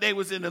 one, they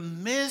was in the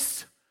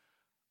midst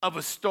of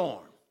a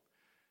storm.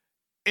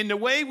 In the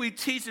way we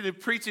teach it and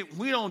preach it,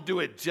 we don't do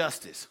it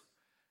justice.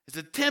 It's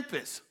a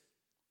tempest.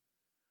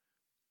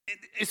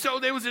 And so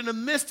they was in the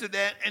midst of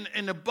that,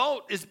 and the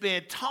boat is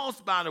being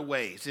tossed by the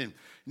waves, and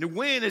the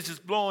wind is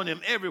just blowing them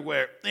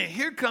everywhere. And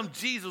here comes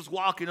Jesus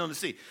walking on the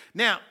sea.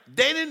 Now,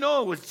 they didn't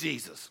know it was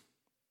Jesus.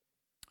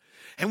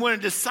 And when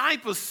the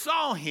disciples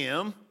saw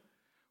him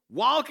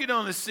walking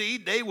on the sea,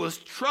 they was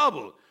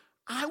troubled.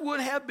 I would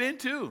have been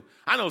too.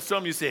 I know some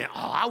of you saying,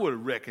 I would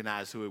have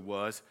recognized who it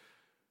was.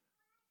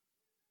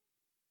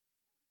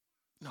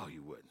 No,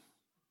 you wouldn't.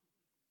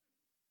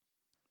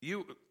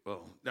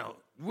 No,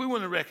 we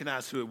wouldn't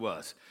recognize who it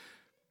was.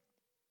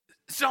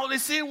 So they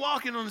see him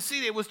walking on the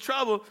sea. They was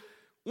troubled.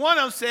 One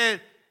of them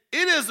said,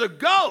 it is a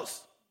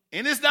ghost,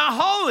 and it's not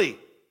holy.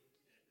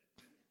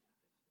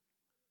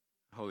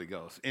 Holy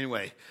Ghost.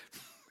 Anyway,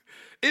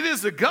 it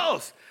is a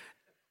ghost.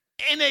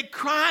 And they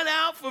cried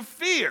out for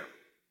fear.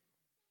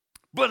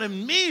 But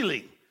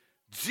immediately,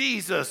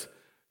 Jesus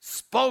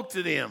spoke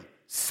to them,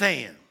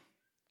 saying,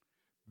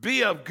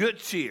 be of good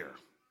cheer.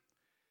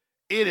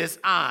 It is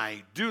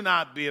I. Do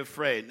not be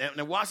afraid.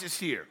 Now watch this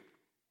here.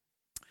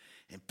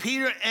 And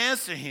Peter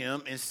answered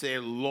him and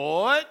said,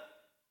 Lord,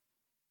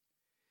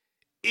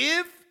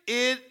 if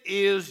it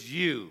is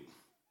you,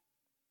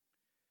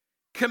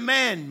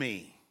 command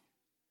me.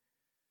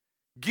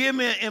 Give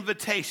me an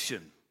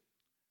invitation.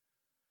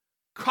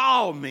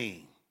 Call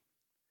me.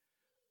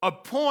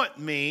 Appoint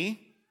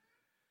me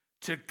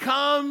to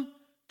come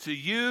to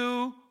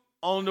you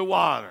on the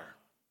water.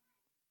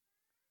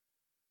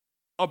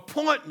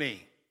 Appoint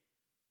me.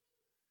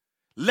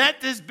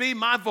 Let this be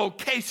my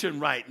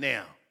vocation right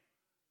now,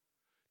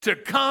 to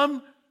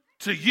come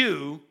to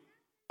you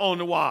on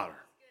the water.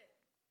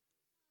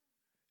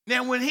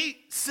 Now, when he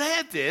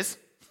said this,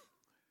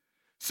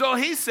 so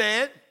he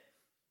said,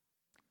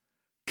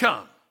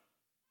 come.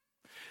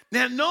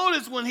 Now,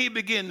 notice when he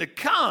began to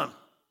come,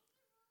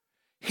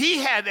 he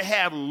had to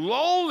have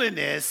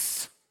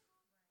lowliness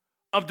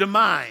of the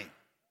mind.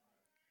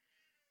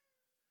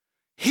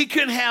 He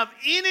couldn't have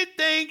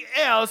anything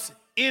else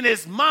in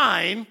his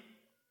mind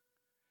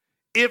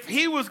if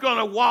he was going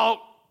to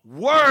walk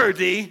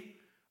worthy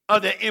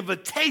of the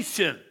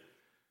invitation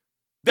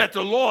that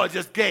the Lord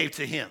just gave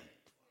to him.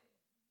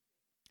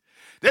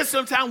 There's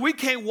sometimes we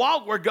can't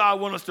walk where God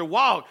wants us to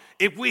walk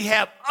if we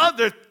have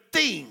other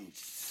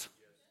things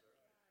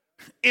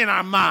in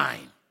our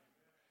mind.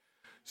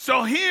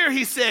 So here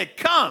he said,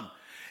 come.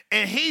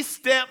 And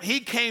he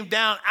came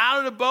down out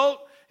of the boat,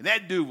 and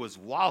that dude was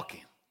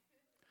walking.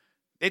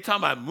 They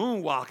talking about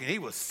moonwalking. He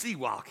was sea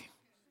walking.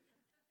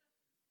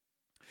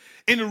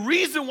 And the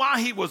reason why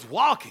he was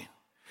walking,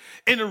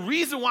 and the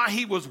reason why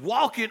he was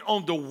walking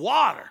on the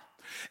water,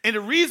 and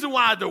the reason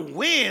why the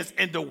winds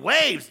and the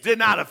waves did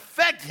not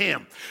affect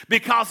him,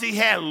 because he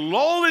had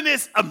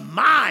lowliness of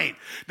mind.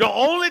 The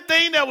only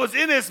thing that was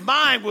in his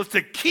mind was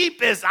to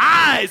keep his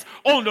eyes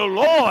on the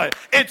Lord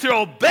and to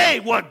obey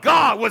what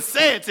God was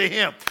saying to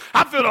him.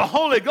 I feel the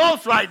Holy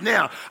Ghost right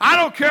now. I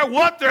don't care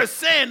what they're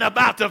saying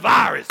about the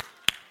virus.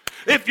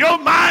 If your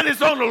mind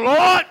is on the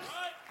Lord,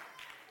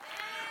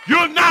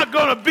 you're not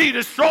going to be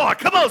destroyed.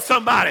 Come on,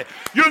 somebody.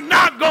 You're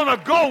not going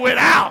to go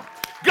without.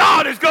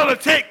 God is going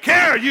to take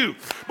care of you.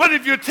 But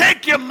if you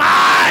take your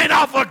mind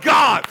off of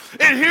God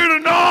and hear the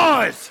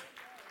noise.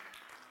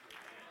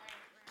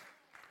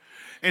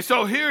 And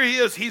so here he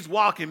is. He's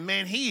walking,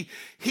 man. He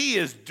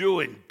is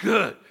doing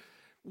good.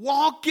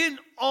 Walking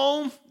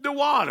on the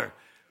water.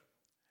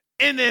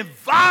 And the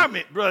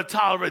environment, Brother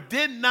Tolliver,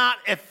 did not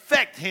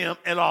affect him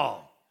at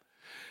all.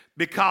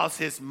 Because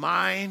his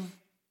mind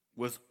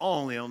was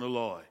only on the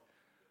Lord.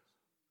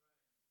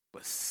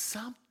 But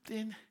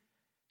something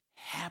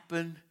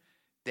happened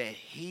that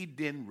he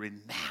didn't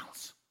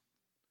renounce.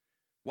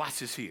 Watch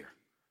this here.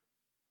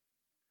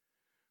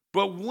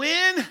 But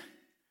when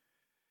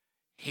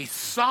he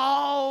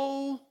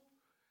saw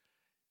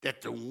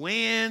that the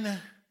wind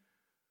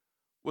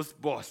was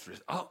boisterous,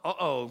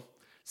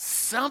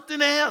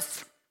 something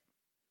else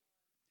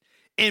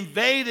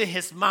invaded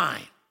his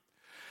mind.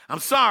 I'm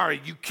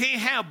sorry, you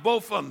can't have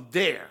both of them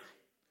there.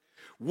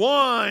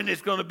 One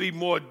is going to be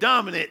more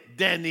dominant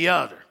than the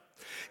other.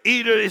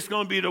 Either it's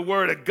going to be the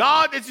word of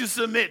God that you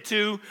submit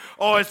to,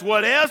 or it's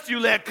what else you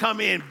let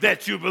come in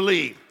that you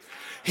believe.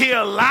 He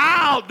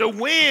allowed the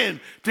wind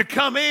to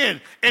come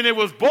in, and it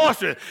was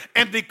boisterous.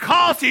 And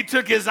because he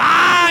took his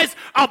eyes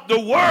off the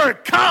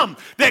word come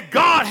that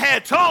God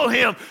had told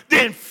him,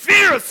 then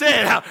fear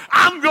said,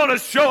 I'm going to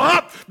show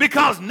up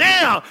because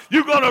now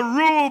you're going to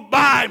rule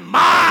by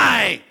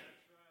my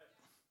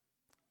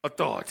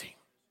authority.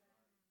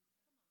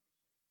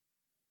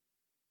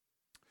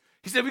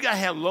 He said we got to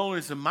have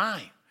lowliness of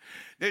mind.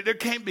 There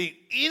can't be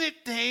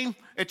anything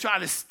that try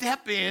to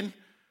step in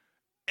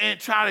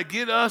and try to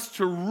get us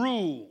to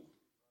rule.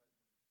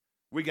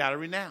 We got to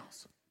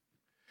renounce.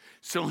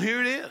 So here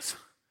it is.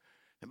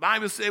 The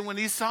Bible said when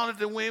he saw that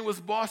the wind was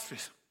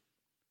boisterous,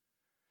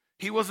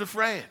 he was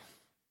afraid.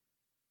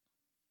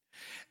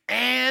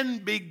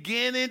 And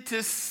beginning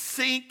to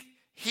sink,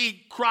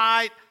 he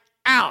cried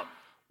out.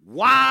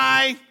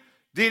 Why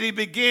did he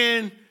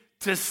begin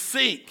to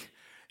sink?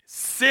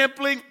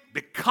 Simply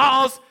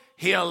because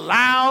he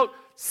allowed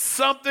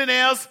something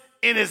else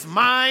in his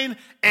mind,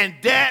 and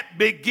that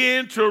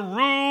began to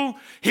rule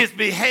his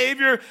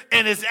behavior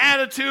and his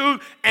attitude,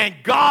 and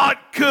God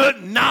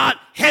could not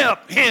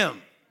help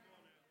him.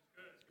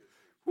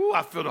 Ooh,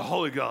 I feel the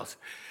Holy Ghost.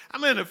 I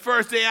mean, the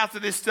first day after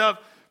this stuff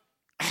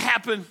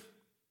happened,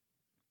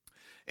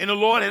 and the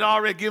Lord had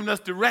already given us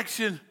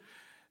direction,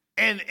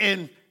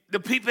 and the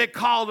people had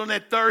called on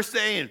that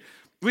Thursday, and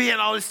we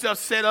had all this stuff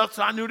set up,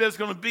 so I knew they was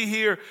going to be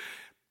here.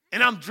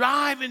 And I'm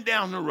driving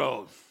down the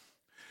road.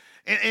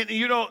 And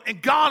you know, and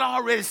God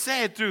already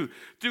said through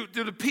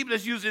the people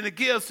that's using the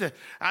gifts,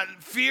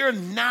 fear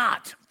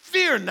not.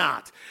 Fear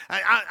not.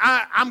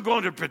 I'm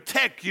going to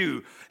protect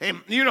you.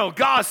 And, you know,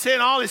 God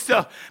said all this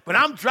stuff. But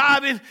I'm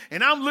driving,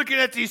 and I'm looking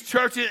at these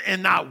churches,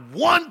 and not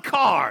one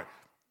car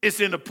is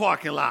in the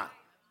parking lot.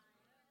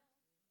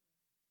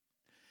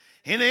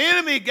 And the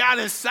enemy got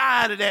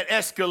inside of that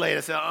Escalade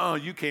and said, oh,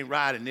 you can't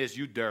ride in this,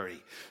 you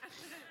dirty.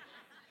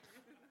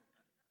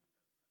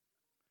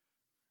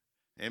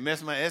 And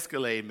messed my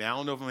Escalade, man. I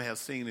don't know if I'm going to have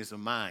seen this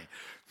of mine.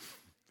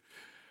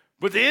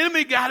 But the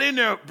enemy got in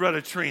there, Brother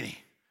Trini,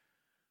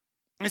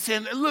 and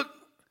said,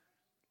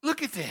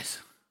 look at this.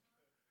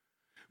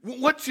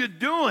 What you're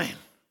doing,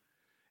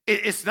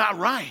 it's not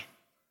right.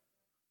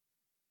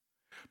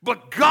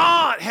 But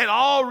God had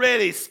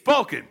already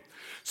spoken.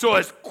 So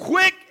as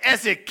quick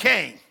as it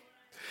came,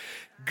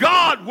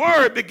 God's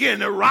word began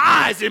to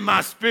rise in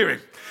my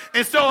spirit.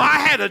 And so I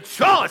had a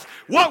choice.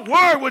 What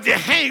word would you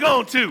hang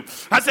on to?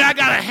 I said, I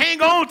got to hang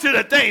on to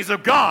the things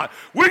of God.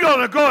 We're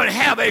going to go and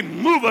have a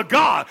move of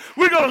God.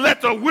 We're going to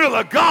let the will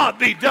of God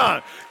be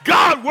done.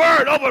 God's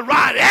word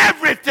override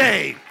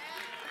everything.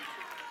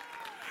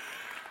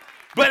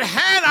 But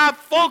had I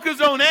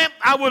focused on that,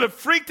 I would have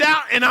freaked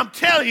out, and I'm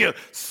telling you,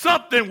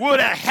 something would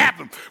have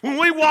happened. When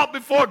we walk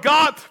before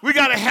God, we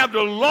got to have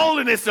the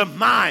lowliness of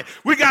mind.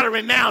 We got to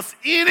renounce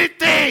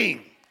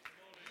anything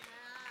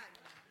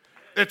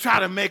that try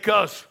to make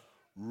us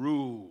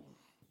rule.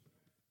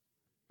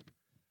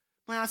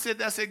 When I said,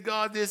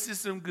 God, this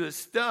is some good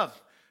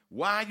stuff.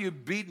 Why are you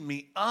beating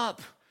me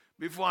up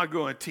before I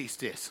go and teach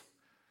this?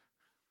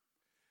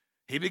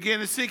 He began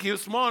to seek. He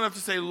was smart enough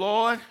to say,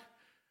 Lord,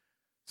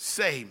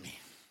 save me.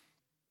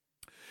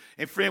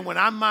 And friend, when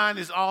our mind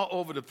is all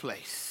over the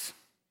place,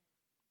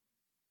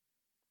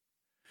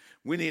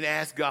 we need to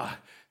ask God,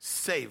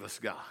 save us,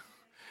 God.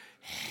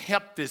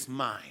 Help this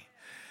mind.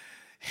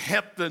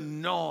 Help the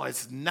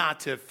noise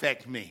not to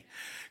affect me.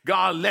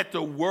 God, let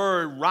the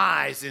word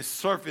rise and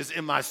surface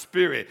in my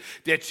spirit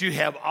that you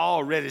have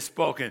already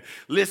spoken.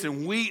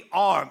 Listen, we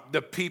are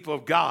the people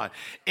of God,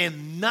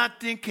 and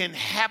nothing can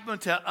happen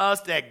to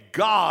us that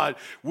God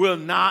will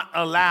not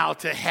allow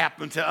to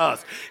happen to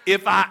us.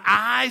 If our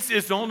eyes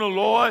is on the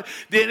Lord,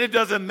 then it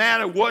doesn't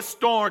matter what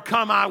storm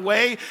come our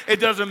way. It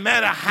doesn't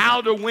matter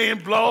how the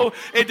wind blow.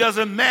 It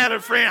doesn't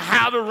matter, friend,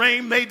 how the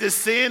rain may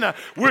descend.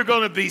 We're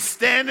going to be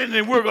standing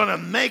and we're going to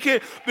make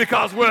it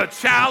because we're a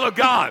child of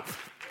God.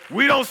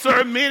 We don't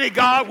serve many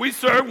gods, we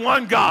serve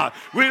one God.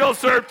 We don't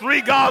serve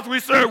three gods, we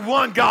serve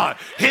one God.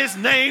 His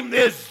name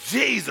is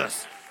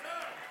Jesus.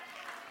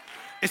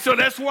 And so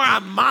that's where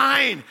our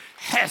mind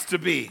has to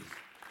be.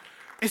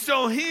 And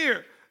so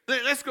here,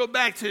 let's go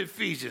back to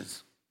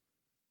Ephesians.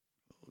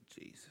 Oh,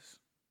 Jesus.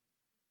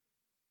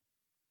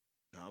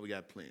 No, we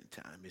got plenty of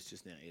time. It's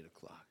just now 8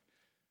 o'clock.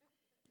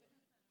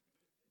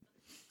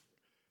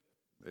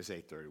 It's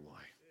 8:31.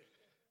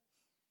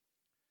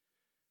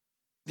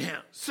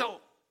 Now,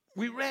 so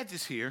we read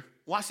this here.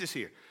 Watch this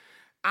here.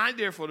 I,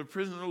 therefore, the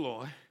prisoner of the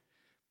Lord,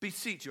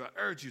 beseech you, I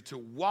urge you to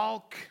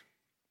walk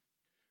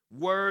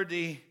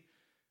worthy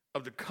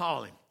of the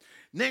calling.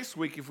 Next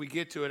week, if we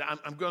get to it,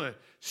 I'm going to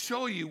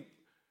show you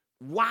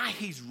why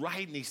he's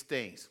writing these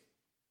things.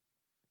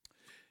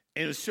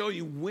 And it'll show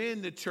you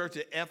when the church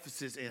at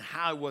Ephesus and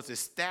how it was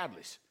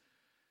established.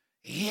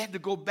 He had to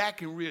go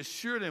back and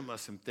reassure them of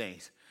some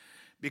things,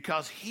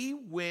 because he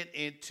went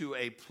into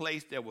a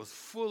place that was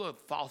full of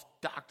false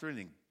doctrine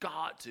and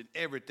gods and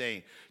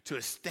everything to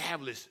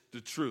establish the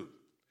truth.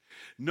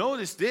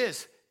 Notice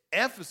this,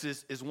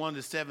 Ephesus is one of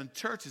the 7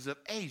 churches of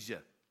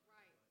Asia.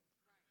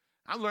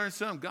 I learned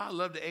something. God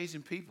loved the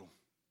Asian people.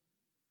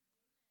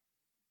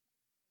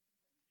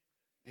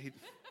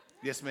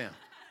 Yes, ma'am.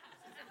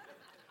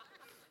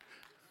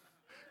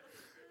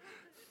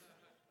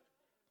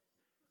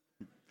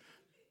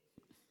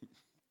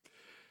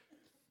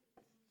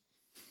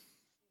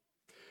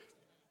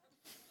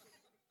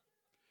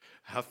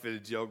 I feel a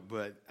joke,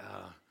 but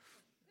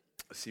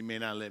she may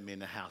not let me in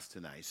the house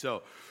tonight.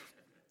 So,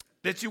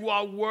 that you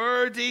are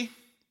worthy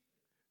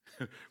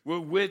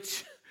with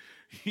which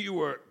you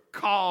were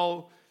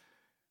called,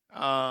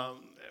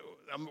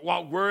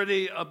 walk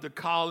worthy of the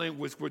calling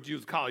which you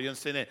was called. You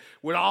understand that?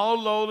 With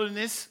all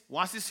lowliness,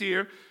 watch this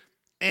here,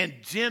 and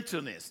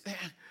gentleness.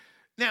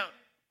 Now,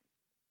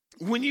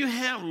 when you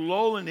have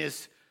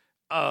lowliness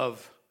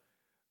of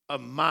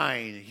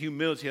mind,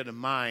 humility of the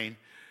mind,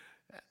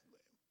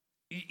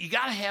 you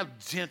got to have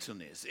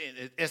gentleness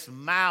and it's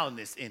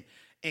mildness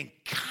and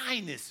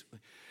kindness.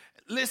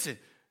 Listen,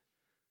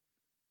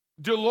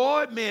 the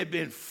Lord may have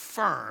been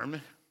firm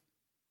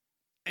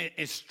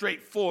and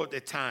straightforward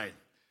at times,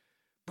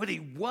 but he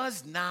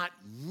was not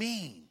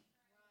mean.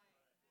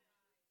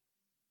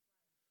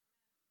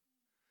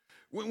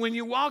 When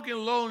you walk in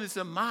lowliness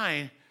of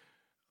mind,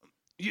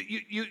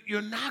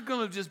 you're not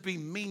going to just be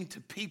mean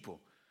to people.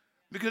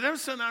 Because there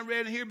was something I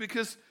read in here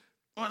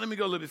let me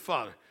go a little bit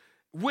farther.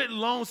 With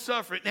long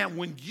suffering. Now,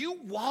 when you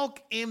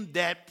walk in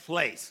that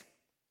place,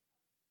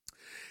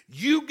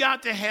 you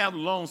got to have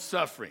long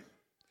suffering,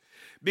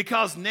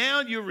 because now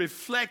you're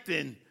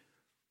reflecting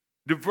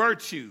the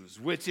virtues,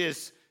 which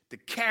is the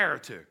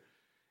character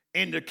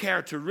and the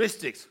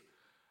characteristics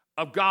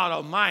of God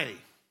Almighty.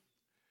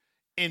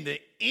 And the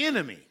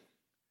enemy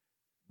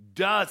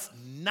does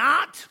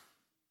not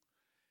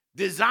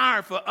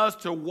desire for us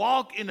to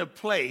walk in a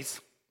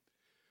place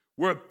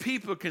where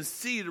people can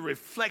see the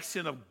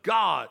reflection of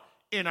God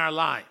in our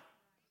life.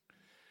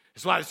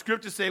 That's why the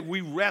scripture says we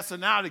wrestle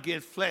not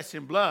against flesh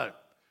and blood,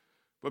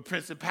 but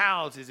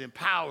principalities and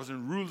powers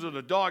and rulers of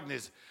the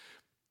darkness.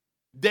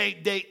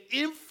 They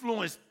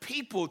influence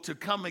people to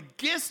come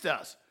against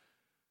us.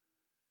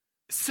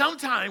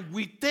 Sometimes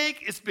we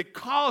think it's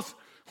because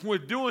we're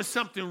doing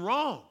something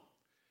wrong.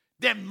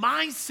 That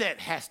mindset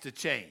has to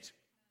change.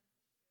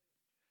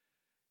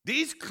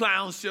 These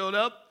clowns showed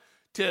up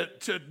to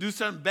do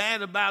something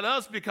bad about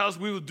us because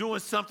we were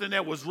doing something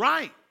that was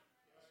right.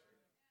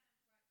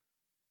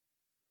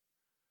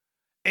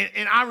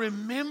 And I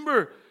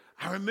remember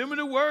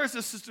the words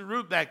of Sister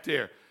Ruth back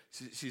there.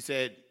 She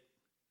said,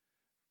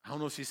 I don't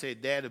know if she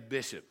said dad or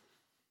bishop.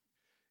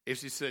 If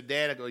she said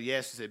dad, I go,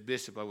 yes. She said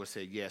bishop, I would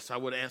say yes. So I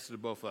would answer to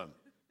both of them.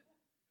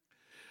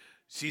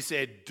 She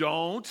said,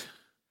 don't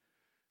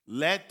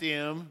let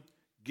them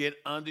get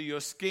under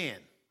your skin.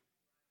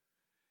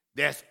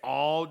 That's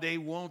all they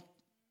want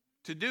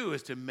to do,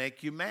 is to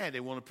make you mad.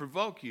 They want to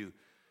provoke you.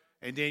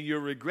 And then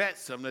you'll regret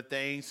some of the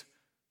things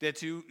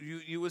that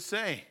you would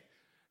say.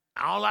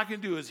 All I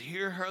can do is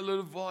hear her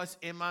little voice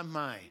in my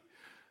mind.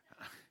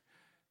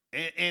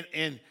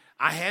 And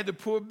I had to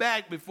pull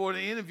back before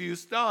the interview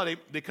started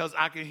because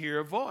I could hear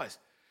her voice.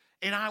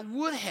 And I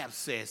would have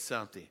said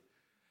something.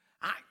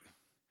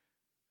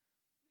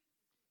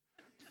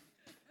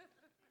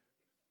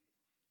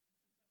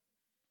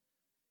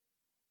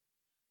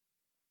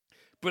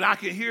 but I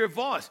can hear a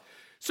voice.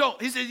 So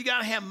he says you got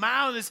to have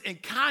mildness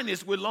and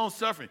kindness with long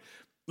suffering.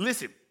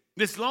 Listen,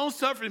 this long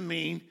suffering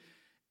means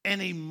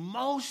an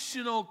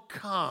emotional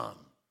calm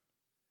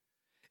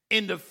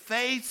in the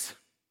face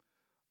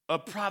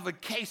of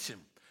provocation.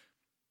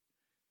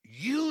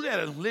 You that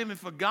are living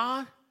for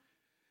God,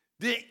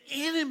 the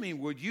enemy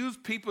would use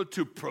people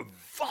to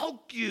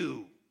provoke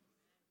you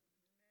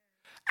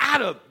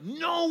out of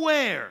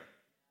nowhere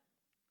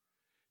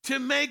to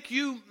make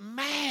you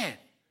mad.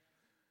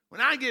 When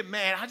I get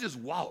mad, I just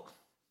walk.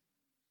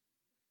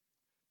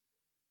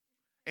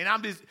 And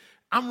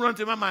I'm running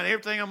through my mind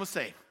everything I'm going to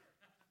say.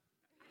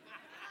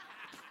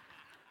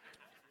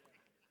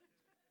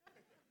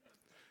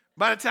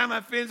 By the time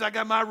I finish, I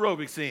got my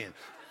aerobics in.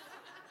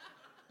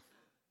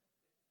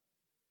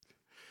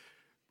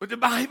 But the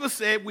Bible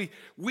said we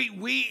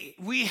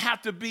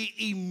have to be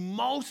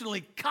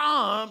emotionally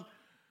calm,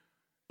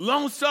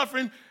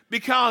 long-suffering,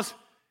 because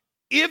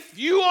if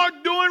you are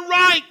doing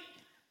right,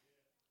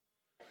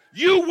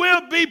 you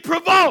will be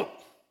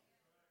provoked.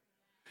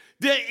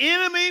 The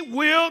enemy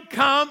will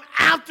come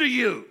after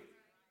you.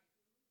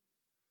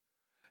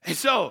 And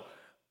so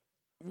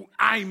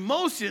our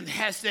emotion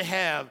has to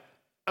have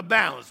a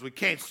balance. We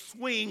can't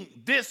swing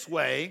this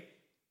way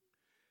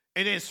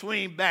and then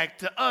swing back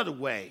the other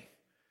way.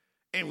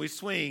 And we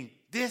swing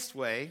this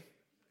way,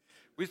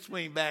 we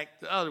swing back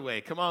the other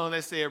way. Come on,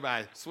 let's say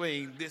everybody,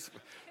 swing this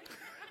way.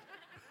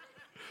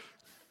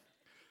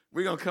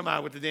 We're going to come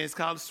out with the dance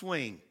called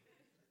swing.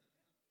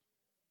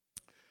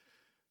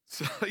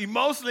 So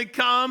emotionally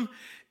calm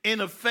in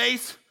the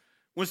face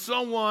when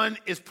someone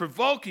is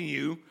provoking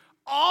you,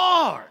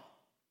 or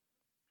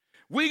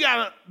we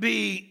got to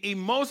be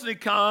emotionally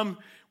calm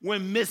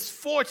when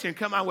misfortune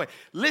come our way.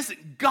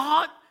 Listen,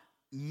 God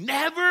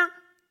never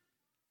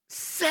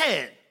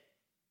said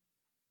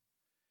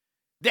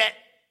that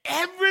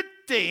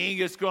everything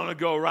is going to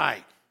go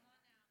right.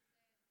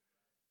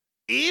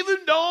 Even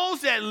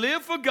those that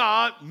live for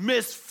God,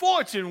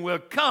 misfortune will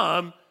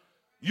come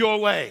your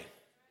way.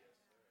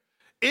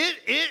 It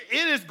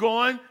is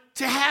going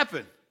to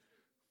happen.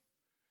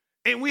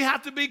 And we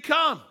have to be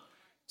calm.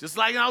 Just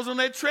like I was on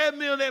that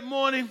treadmill that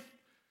morning,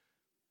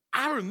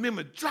 I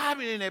remember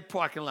driving in that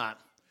parking lot.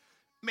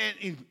 Man,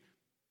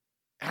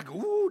 I go,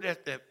 ooh,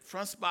 that's that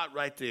front spot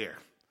right there.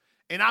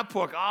 And I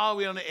park all the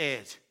way on the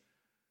edge.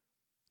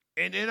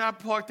 And then I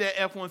parked that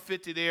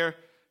F-150 there.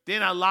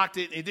 Then I locked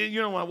it. And then,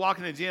 when I walk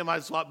in the gym, I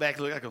just walk back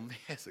and look. I go, man,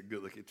 that's a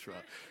good-looking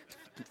truck.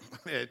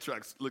 Man, that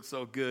truck looks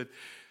so good.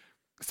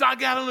 So I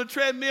got on the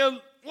treadmill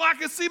where I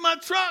could see my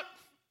truck.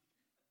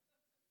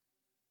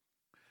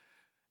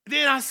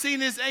 Then I seen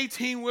this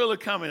 18-wheeler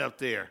coming up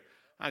there.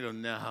 I go,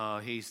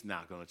 no, he's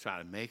not going to try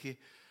to make it.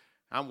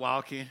 I'm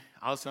walking.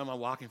 All of a sudden, I'm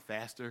walking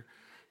faster.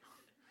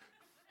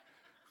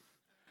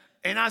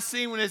 And I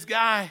seen when this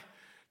guy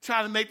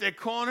tried to make that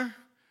corner.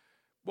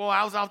 Boy,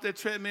 I was off that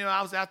treadmill.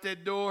 I was out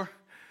that door.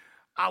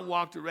 I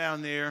walked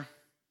around there,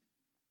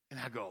 and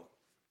I go,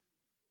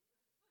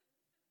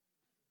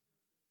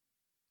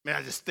 man,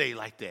 I just stayed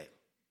like that.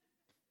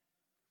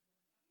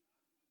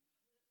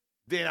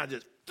 Then I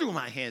just threw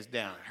my hands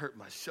down. It hurt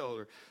my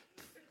shoulder.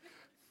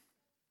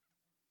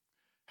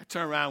 I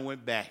turned around and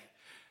went back.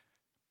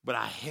 But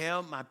I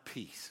held my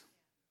peace.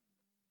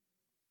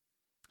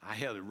 I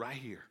held it right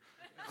here.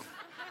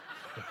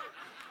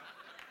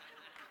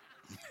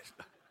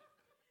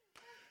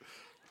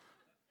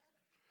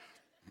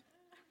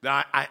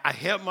 Now, I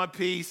held my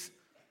peace,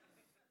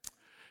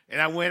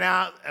 and I went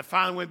out. I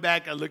finally went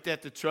back. I looked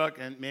at the truck,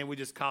 and, man, we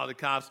just called the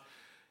cops.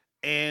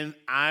 And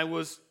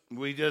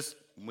we just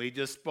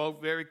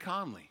spoke very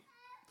calmly.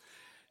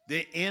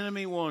 The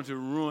enemy wanted to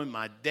ruin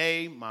my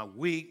day, my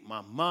week, my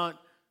month.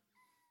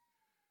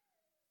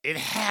 It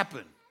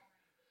happened.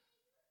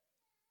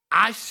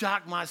 I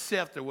shocked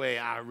myself the way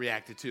I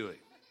reacted to it.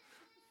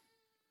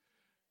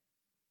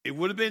 It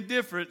would have been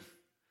different.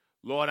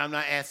 Lord, I'm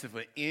not asking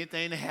for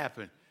anything to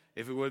happen.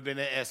 If it would have been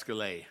an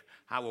Escalade,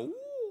 I would, woo.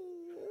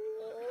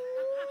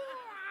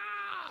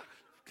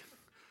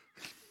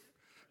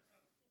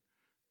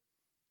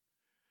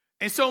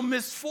 And so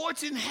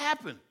misfortune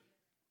happened.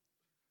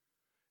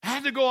 I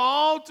had to go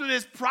all through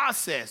this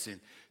process and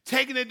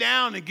taking it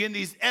down and getting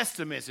these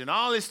estimates and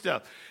all this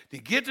stuff to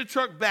get the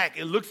truck back.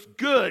 It looks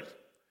good.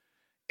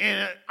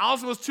 And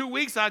also it was 2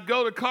 weeks. I'd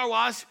go to the car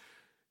wash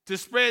to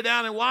spray it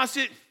down and wash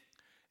it.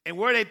 And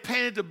where they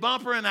painted the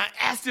bumper and I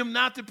asked them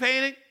not to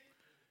paint it,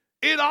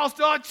 it all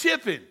started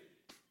chipping.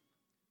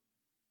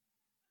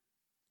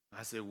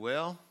 I said,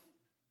 well,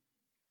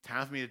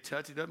 time for me to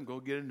touch it up and go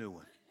get a new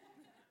one.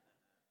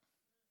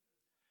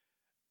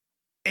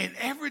 And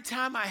every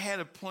time I had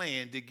a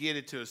plan to get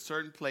it to a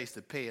certain place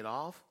to pay it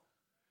off,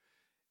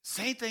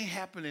 same thing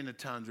happened in the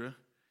Tundra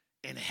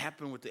and it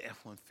happened with the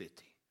F-150.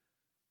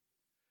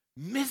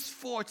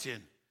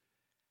 Misfortune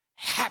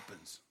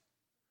happens.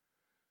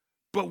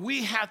 But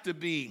we have to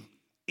be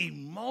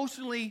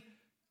emotionally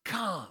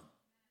calm.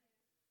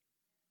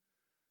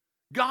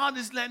 God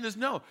is letting us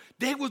know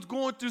they was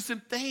going through some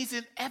things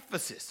in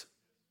Ephesus.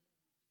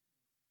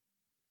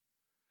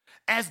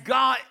 as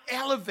God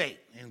elevate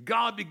and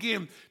God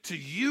begin to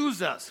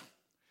use us,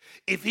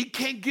 if he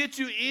can't get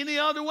you any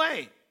other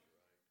way,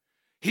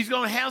 he's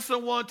going to have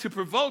someone to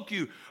provoke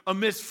you. A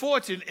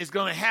misfortune is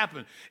going to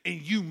happen,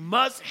 and you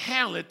must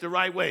handle it the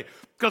right way.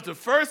 Because the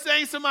first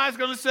thing somebody's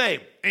going to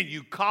say, and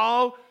you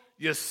call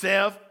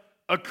yourself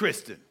a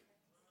Christian.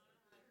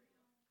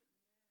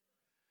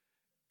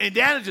 And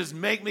that'll just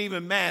make me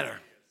even madder.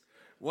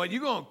 Well, you're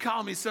going to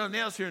call me something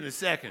else here in a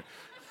second.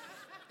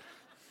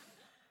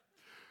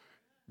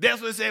 That's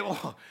what they say,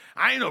 well,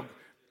 I know.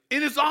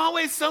 And it's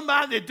always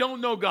somebody that don't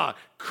know God.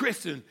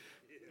 Christian,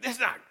 that's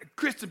not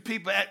Christian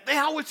people. They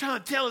always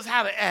trying to tell us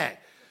how to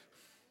act.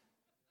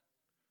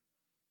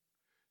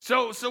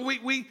 So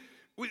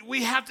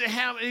we have to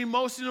have an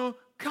emotional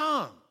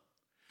calm.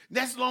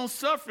 That's long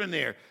suffering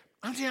there.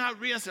 I'm saying I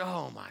realize,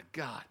 oh my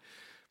God.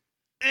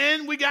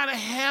 And we got to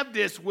have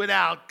this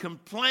without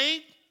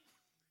complaint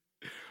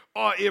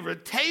or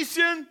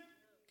irritation.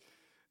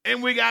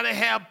 And we got to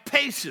have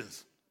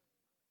patience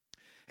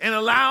and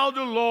allow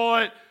the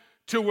Lord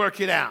to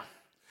work it out.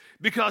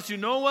 Because you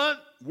know what?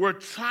 We're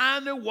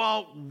trying to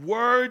walk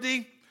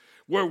worthy.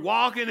 We're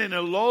walking in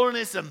a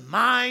lowliness of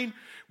mind.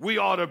 We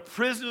are the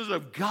prisoners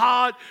of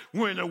God.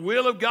 We're in the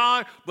will of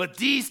God. But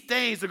these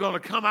things are going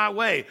to come our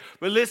way.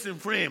 But listen,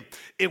 friend,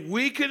 if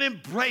we can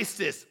embrace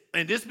this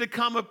and this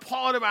become a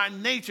part of our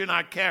nature and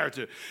our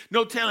character,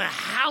 no telling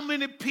how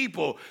many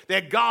people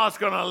that God's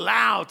going to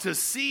allow to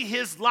see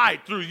his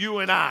light through you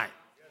and I.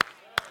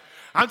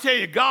 I'm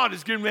telling you, God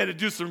is getting ready to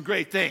do some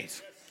great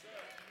things.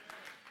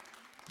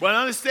 But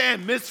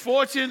understand,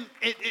 misfortune,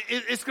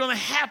 it's going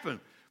to happen.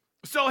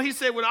 So he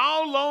said, with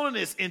all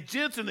lowliness and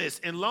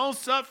gentleness and long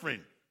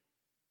suffering,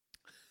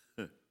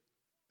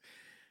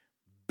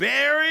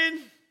 bearing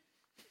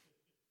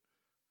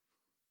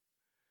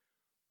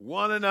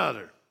one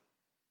another.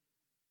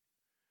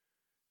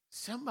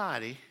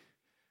 Somebody,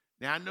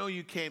 now I know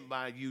you can't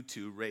by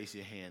YouTube raise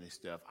your hand and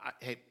stuff.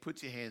 Hey,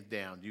 put your hands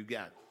down. You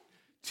got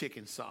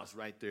chicken sauce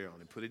right there on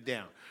it. Put it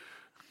down.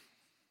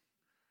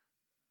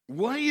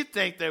 What do you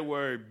think that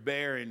word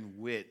bearing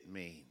with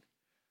mean?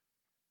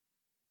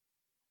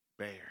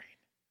 Bearing.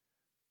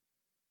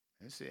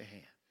 Let's see a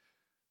hand.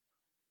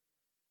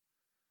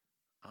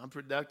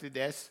 Unproductive,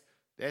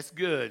 that's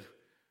good,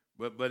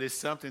 but it's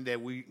something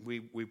that we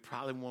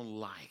probably won't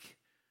like.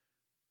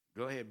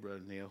 Go ahead,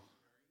 Brother Neil.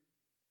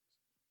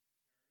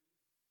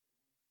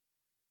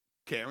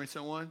 Carrying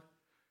someone?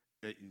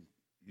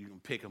 You can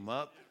pick them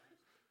up?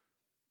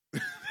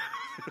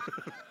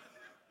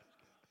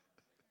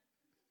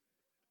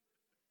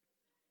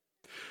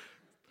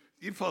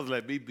 You're supposed to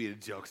let me be the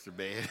jokester,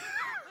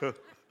 man.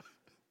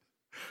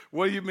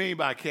 What do you mean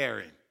by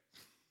carrying?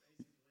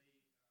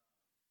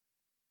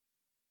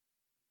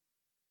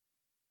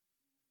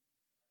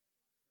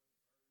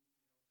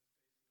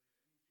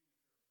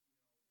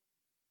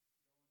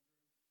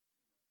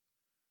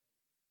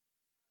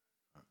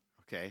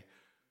 Okay.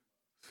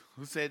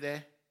 Who said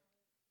that?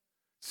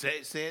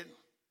 Say it.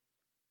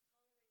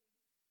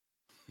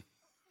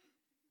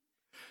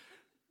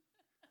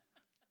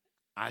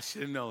 I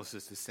should have known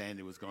Sister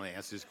Sandy was going to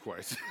answer this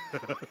question.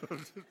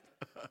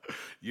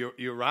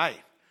 You're right.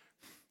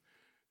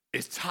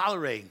 It's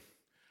tolerating.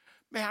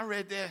 Man, I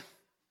read that.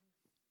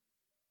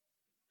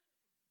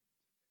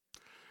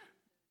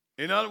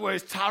 In other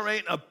words,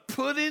 tolerating a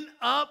putting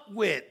up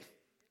with.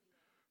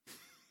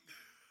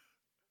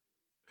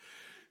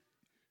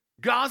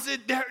 God said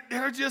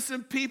they're just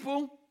some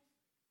people,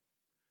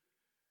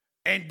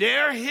 and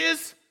they're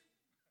his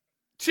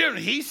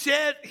children. He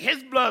shed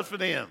his blood for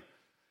them.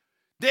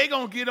 They're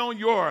going to get on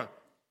your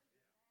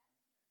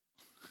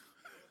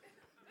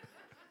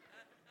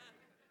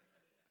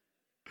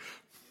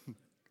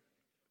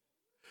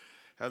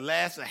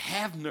last a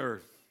half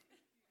nerve.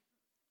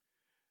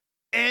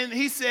 And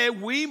he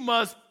said we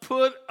must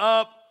put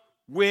up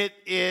with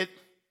it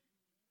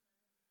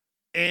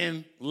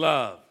in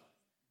love.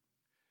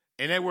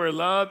 And that word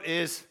love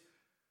is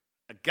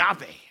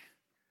agape.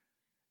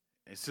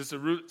 And Sister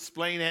Ruth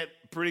explained that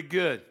pretty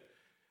good.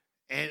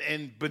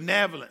 And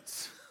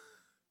benevolence.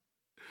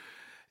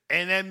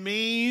 And that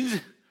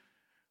means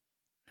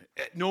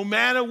no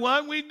matter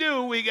what we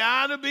do, we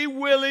got to be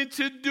willing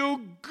to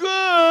do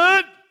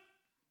good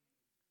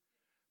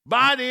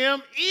by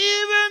them,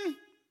 even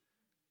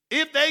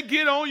if they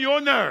get on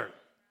your nerve.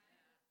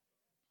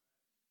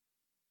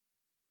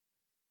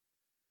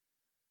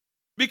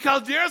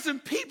 Because there are some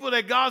people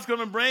that God's going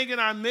to bring in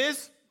our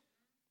midst.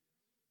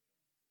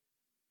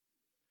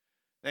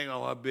 They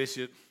go, well,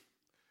 Bishop,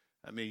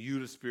 you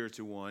the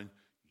spiritual one,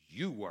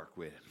 you work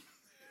with him.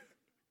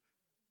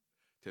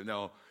 To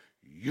know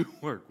you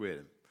work with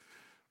him.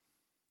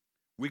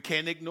 We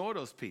can't ignore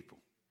those people.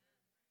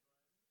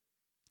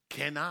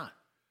 Cannot.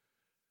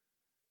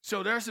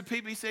 So there's some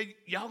people, he said,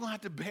 y'all going to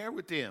have to bear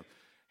with them.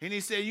 And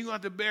he said, you're going to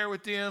have to bear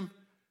with them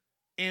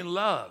in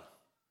love.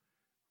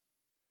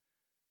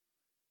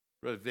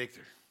 Brother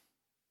Victor,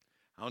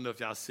 I don't know if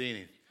y'all seen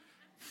him.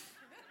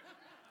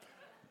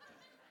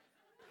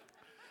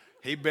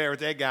 He bear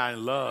with that guy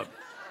in love.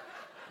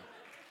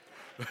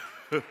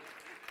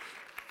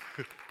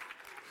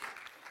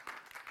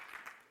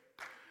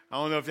 I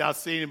don't know if y'all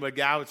seen him, but a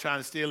guy was trying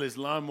to steal his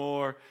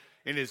lawnmower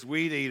and his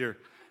weed eater.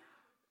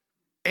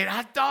 And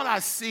I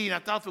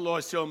thought the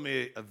Lord showed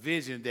me a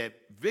vision that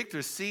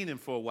Victor's seen him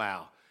for a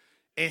while.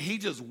 And he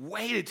just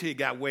waited till he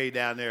got way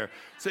down there.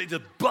 So he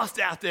just bust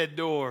out that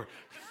door.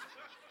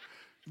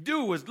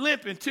 Dude was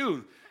limping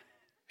too.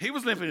 He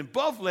was limping in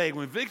both legs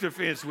when Victor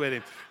finished with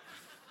him.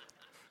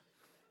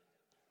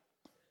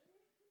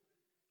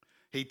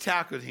 He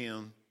tackled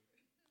him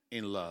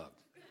in love.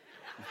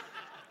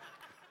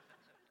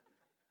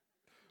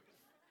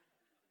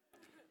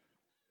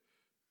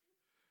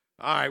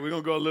 All right, we're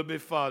going to go a little bit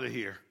farther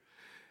here.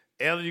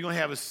 Ellen, you're going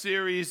to have a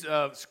series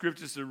of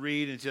scriptures to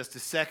read in just a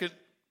second.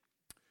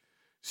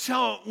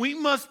 So we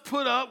must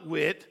put up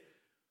with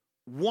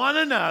one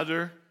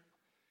another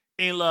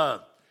in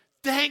love.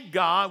 Thank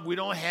God we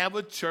don't have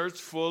a church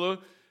full of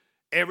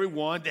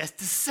everyone that's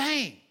the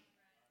same.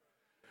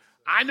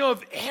 I know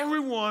if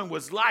everyone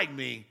was like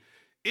me,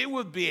 it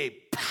would be a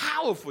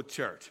powerful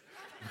church.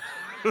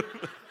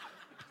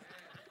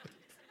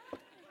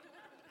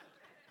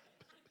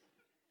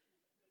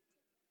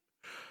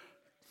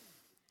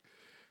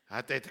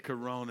 I think the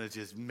corona is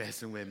just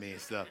messing with me and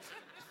stuff.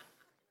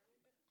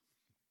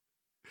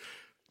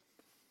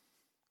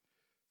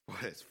 Boy,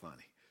 that's funny.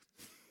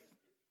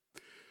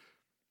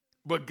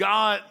 But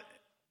God,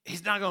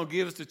 he's not going to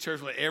give us the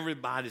church where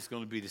everybody's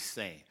going to be the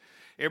same.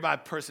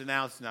 Everybody's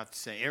personality is not the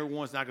same.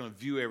 Everyone's not going to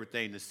view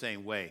everything the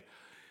same way.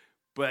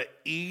 But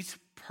each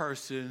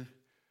person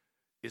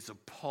is a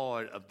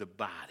part of the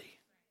body.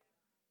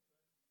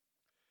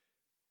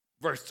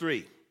 Verse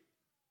 3.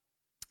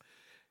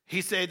 He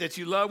said that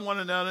you love one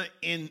another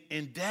in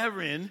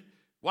endeavoring.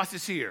 Watch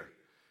this here.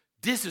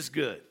 This is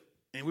good.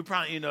 And we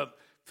probably end up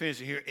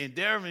finishing here.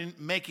 Endeavoring,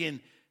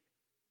 making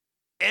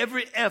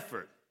every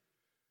effort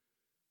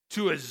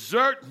to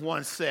exert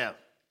oneself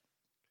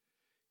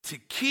to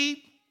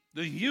keep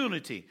the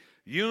unity,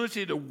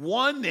 the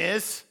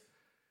oneness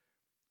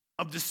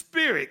of the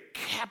Spirit,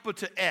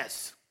 capital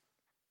S.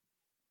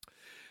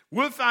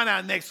 We'll find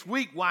out next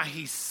week why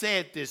he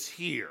said this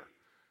here.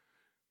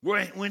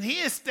 When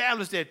he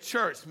established that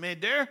church, man,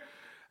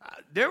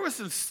 there was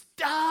some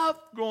stuff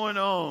going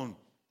on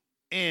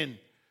in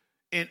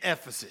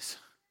Ephesus.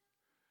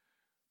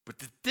 But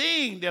the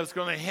thing that was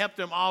going to help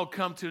them all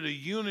come to the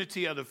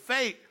unity of the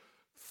faith,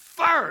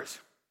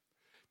 first,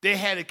 they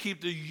had to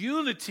keep the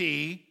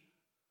unity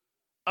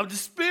of the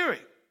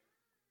Spirit.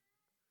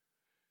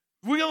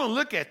 We're going to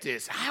look at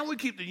this. How do we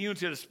keep the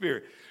unity of the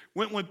Spirit?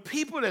 When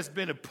people that's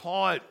been a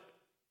part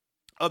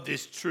of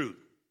this truth,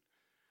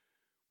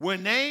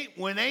 when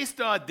they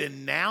start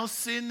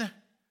denouncing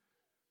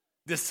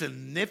the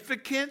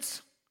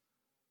significance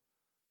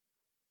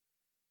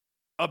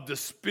of the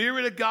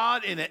Spirit of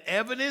God and the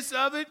evidence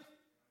of it,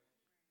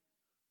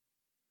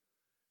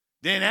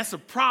 then that's a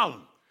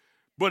problem.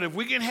 But if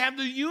we can have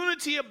the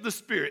unity of the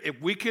Spirit,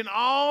 if we can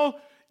all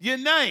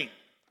unite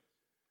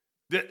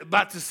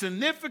about the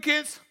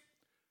significance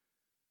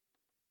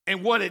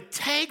and what it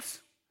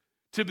takes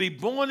to be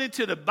born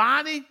into the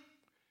body,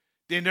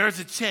 then there's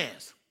a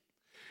chance.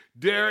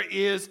 There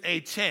is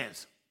a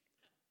chance.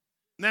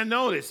 Now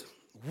notice,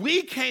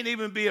 we can't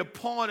even be a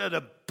part of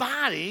the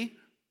body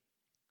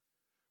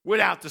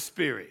without the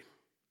Spirit.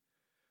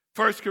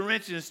 1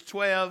 Corinthians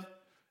 12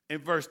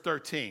 and verse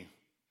 13.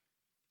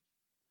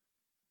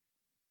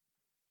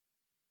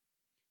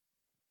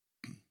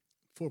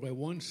 For by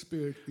one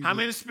Spirit... How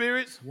many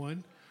spirits?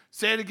 One.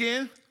 Say it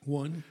again.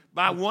 One.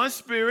 By one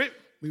Spirit.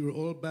 We were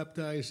all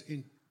baptized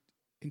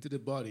into the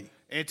body.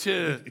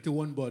 Into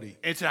one body.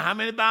 Into how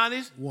many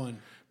bodies? One.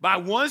 By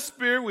one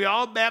Spirit, we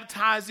all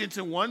baptized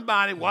into one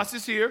body. Watch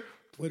this here.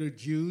 Whether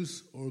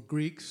Jews or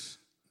Greeks,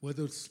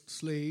 whether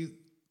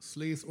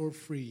slaves or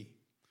free,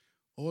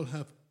 all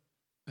have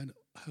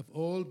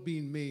all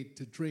been made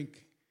to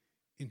drink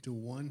into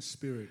one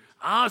Spirit.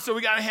 So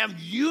we got to have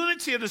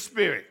unity of the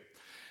Spirit.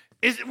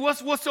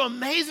 What's so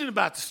amazing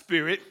about the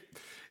Spirit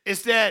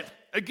is that,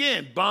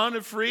 again, bond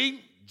or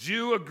free,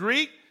 Jew or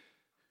Greek,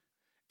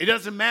 it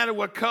doesn't matter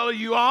what color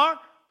you are.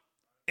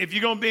 If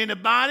you're going to be in the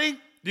body,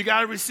 you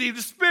got to receive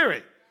the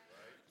Spirit.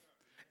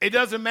 It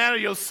doesn't matter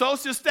your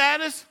social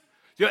status,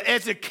 your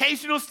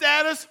educational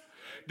status.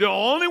 The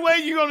only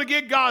way you're going to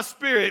get God's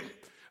Spirit,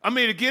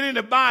 to get in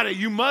the body,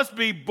 you must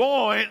be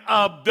born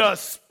of the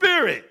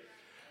Spirit.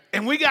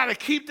 And we got to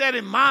keep that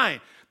in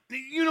mind.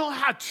 You know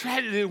how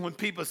tragic it is when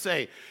people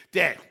say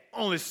that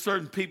only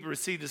certain people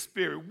receive the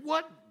Spirit.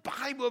 What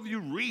Bible are you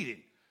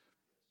reading?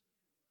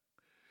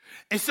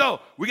 And so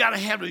we got to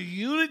have the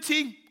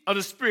unity of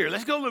the Spirit.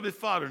 Let's go a little bit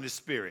farther in the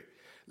Spirit.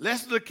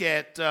 Let's look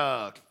at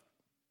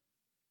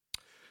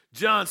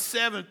John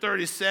 7,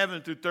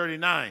 37 through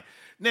 39.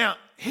 Now,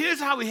 here's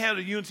how we have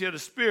the unity of the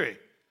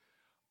Spirit.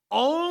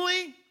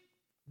 Only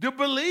the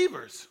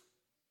believers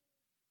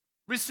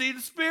receive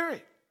the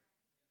Spirit.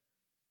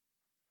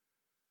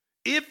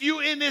 If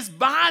you're in this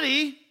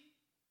body,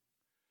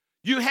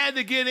 you had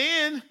to get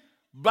in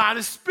by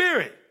the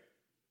Spirit.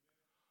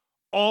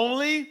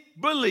 Only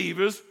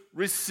believers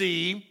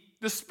receive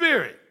the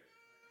Spirit.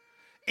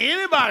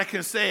 Anybody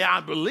can say, I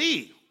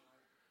believe,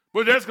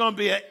 But there's going to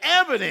be an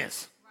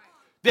evidence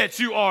that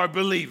you are a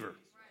believer.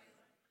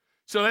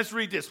 So let's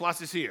read this. Watch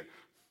this here.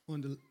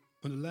 On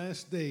the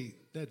last day,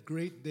 that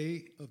great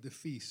day of the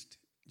feast,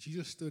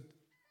 Jesus stood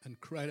and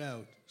cried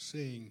out,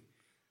 saying,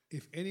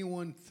 "If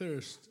anyone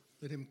thirsts,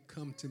 let him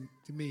come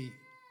to me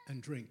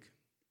and drink.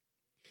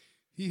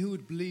 He who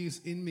believes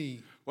in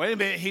me." Wait a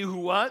minute. He who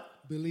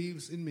what?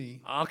 Believes in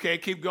me. Okay,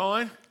 keep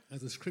going.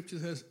 As the scripture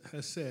has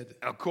said,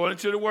 According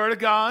to the word of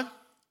God.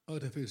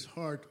 out of his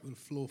heart will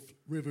flow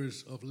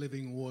rivers of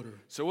living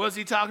water. So what's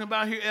he talking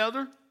about here,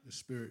 elder? The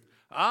Spirit.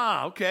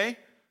 Ah, okay.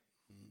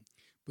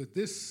 But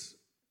this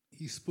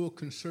he spoke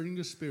concerning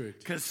the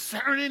Spirit,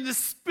 Concerning the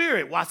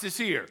Spirit. Watch this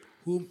here.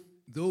 whom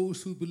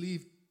those who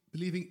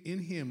believing in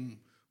him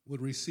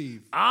would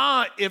receive.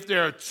 Ah, if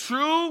they're a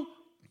true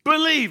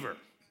believer,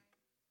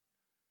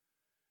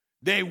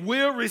 they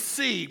will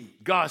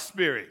receive God's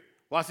Spirit.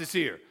 Watch this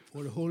here.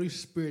 For the Holy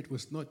Spirit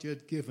was not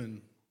yet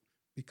given,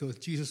 because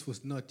Jesus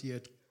was not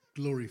yet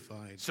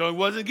glorified. So it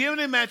wasn't given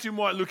in Matthew,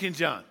 Mark, Luke, and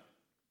John.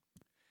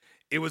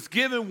 It was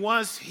given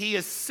once he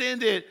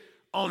ascended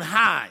on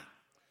high.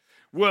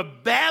 We're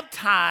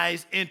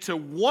baptized into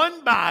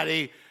one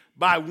body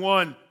by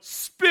one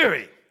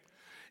Spirit.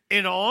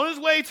 And on his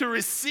way to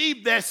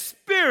receive that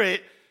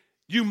Spirit,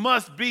 you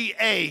must be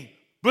a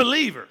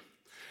believer.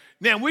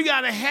 Now, we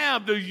got to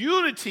have the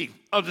unity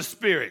of the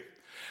Spirit.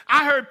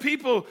 I heard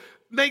people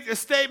make the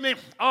statement,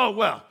 oh,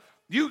 well,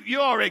 you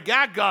already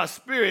got God's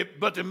Spirit,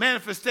 but the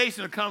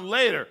manifestation will come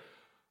later.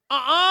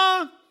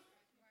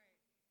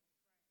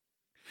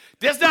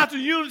 That's not the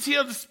unity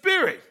of the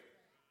Spirit.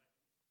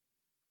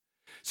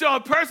 So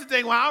a person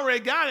thinks, well, I already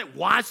got it.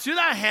 Why should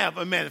I have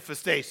a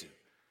manifestation?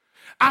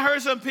 I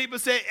heard some people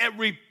say at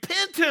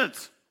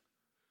repentance,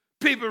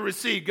 people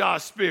receive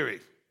God's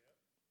Spirit.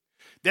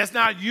 That's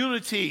not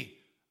unity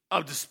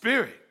of the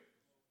Spirit.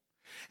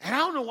 And I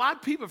don't know why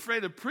people are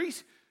afraid to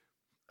preach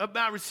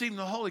about receiving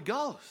the Holy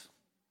Ghost.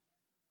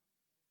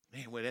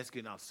 Man, wait, that's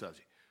getting off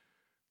subject.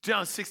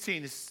 John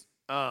 16 is,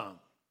 John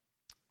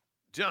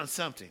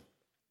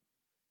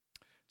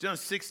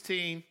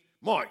 16,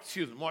 Mark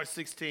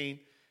 16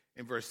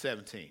 and verse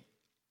 17.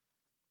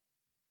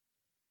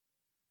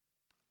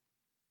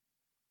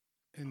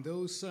 And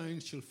those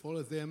signs shall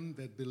follow them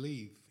that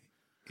believe.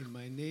 In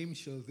my name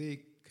shall they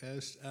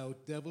cast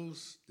out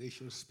devils. They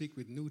shall speak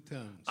with new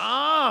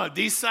tongues.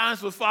 These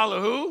signs will follow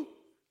who?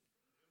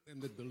 Them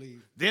that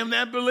believe. Them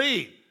that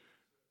believe.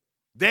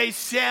 They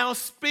shall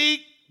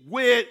speak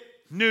with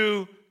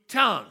new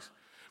tongues.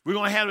 We're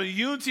going to have the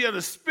unity of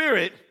the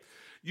Spirit.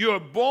 You're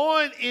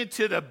born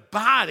into the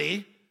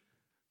body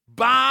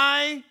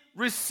by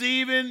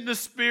receiving the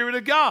Spirit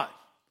of God.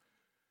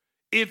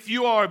 If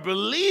you are a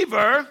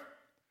believer,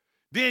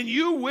 then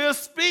you will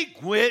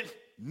speak with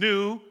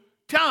new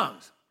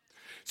tongues.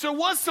 So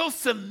what's so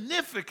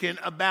significant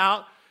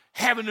about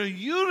having a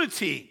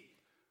unity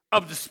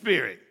of the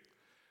Spirit?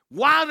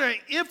 Why they're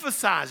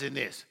emphasizing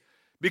this?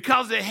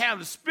 Because they have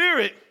the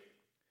Spirit.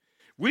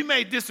 We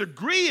may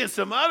disagree in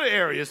some other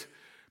areas,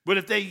 but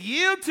if they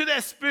yield to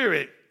that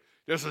Spirit,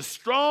 there's a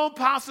strong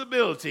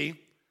possibility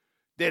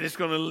that it's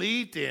going to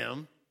lead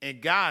them and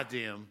guide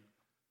them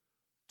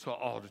to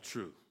all the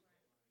truth.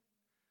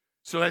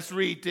 So let's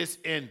read this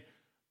in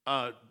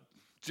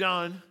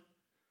John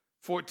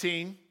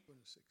 14,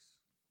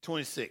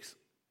 26.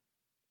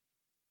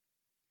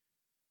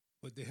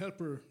 But the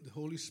Helper, the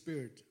Holy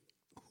Spirit,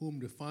 whom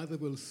the Father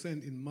will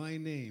send in my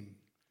name,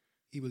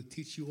 he will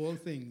teach you all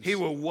things. He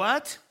will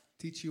what?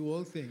 Teach you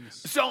all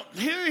things. So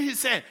here he's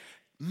saying,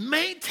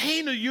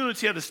 maintain the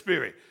unity of the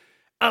Spirit.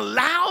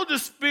 Allow the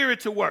Spirit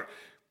to work.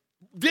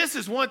 This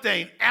is one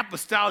thing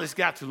apostolics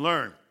got to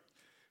learn.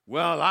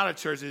 Well, a lot of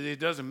churches, it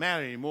doesn't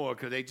matter anymore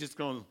because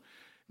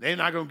they're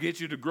not going to get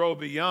you to grow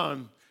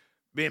beyond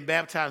being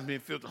baptized and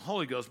being filled with the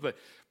Holy Ghost. But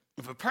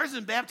if a person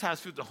is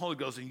baptized filled with the Holy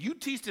Ghost and you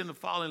teach them to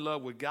fall in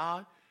love with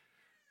God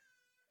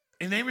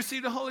and they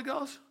receive the Holy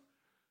Ghost,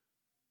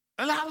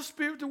 allow the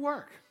Spirit to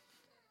work.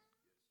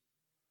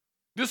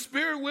 The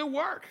Spirit will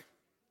work.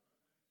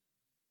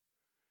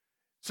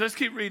 So let's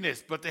keep reading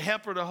this. But the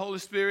Helper, the Holy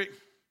Spirit,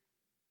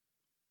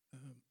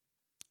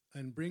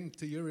 and bring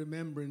to your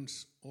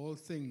remembrance all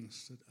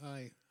things that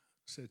I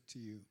said to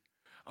you.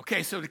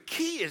 Okay, so the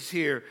key is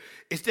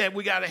that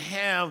we got to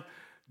have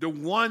the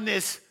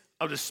oneness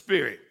of the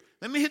Spirit.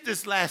 Let me hit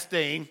this last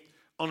thing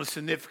on the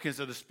significance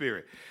of the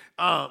Spirit.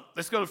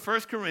 Let's go to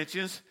 1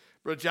 Corinthians.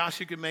 Brother Josh,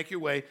 you can make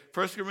your way.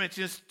 1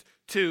 Corinthians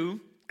 2,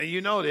 and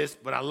you know this,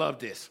 but I love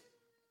this.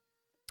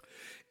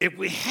 If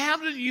we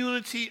have the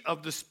unity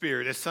of the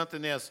Spirit, there's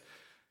something else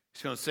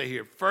he's going to say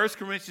here. 1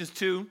 Corinthians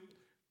 2,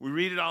 we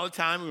read it all the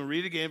time. We're going to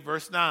read it again,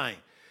 verse 9.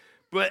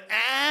 But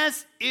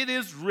as it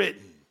is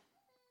written,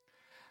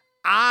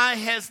 eye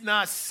has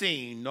not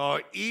seen,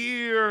 nor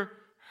ear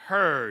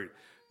heard,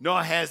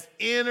 nor has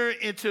entered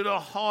into the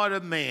heart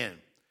of man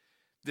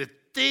the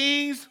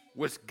things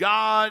which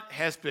God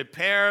has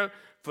prepared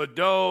for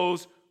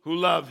those who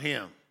love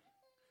him.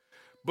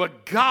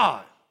 But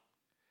God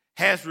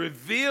has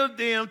revealed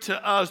them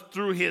to us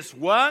through his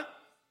what?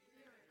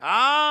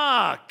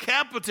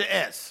 Capital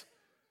S.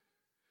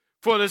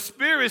 For the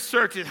Spirit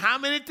searches how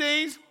many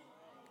things?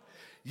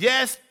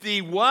 Yes,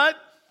 the what?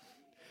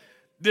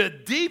 The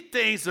deep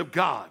things of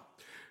God.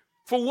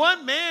 For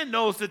what man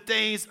knows the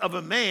things of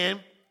a man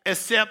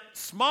except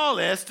small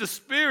s, the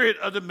spirit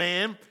of the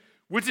man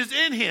which is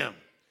in him?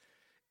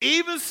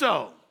 Even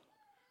so,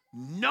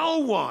 no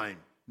one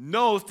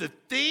knows the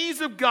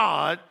things of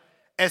God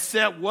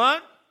except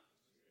what?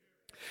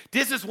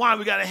 This is why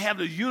we got to have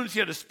the unity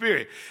of the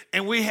Spirit.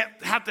 And we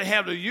have to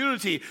have the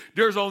unity.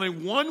 There's only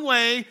one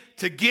way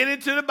to get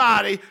into the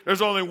body.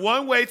 There's only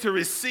one way to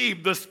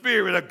receive the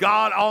Spirit of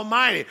God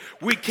Almighty.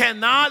 We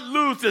cannot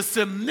lose the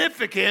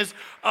significance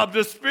of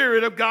the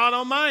Spirit of God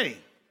Almighty.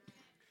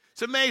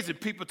 It's amazing.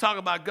 People talk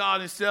about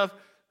God and stuff.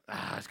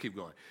 Let's keep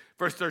going.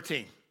 Verse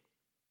 13.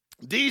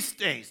 These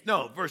things.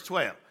 No, verse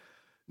 12.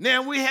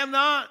 Now we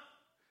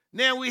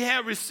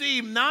have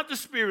received not the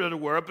spirit of the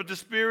world, but the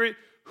Spirit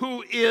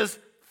who is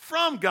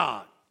from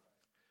God.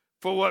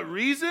 For what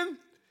reason?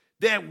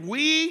 That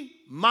we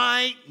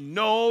might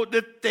know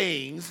the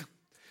things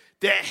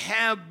that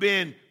have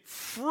been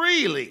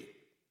freely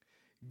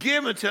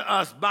given to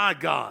us by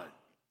God.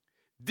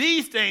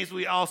 These things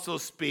we also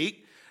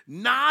speak,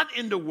 not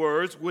in the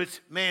words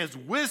which man's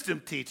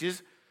wisdom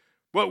teaches,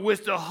 but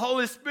which the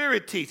Holy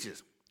Spirit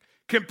teaches,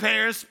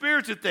 comparing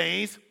spiritual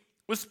things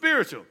with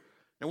spiritual.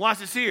 Now watch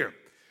this here.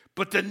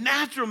 But the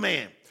natural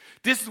man,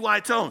 this is why I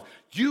told him,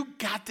 you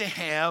got to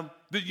have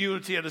the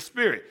unity of the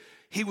Spirit.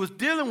 He was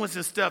dealing with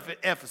some stuff at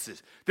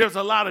Ephesus. There's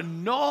a lot of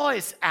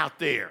noise out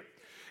there.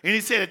 And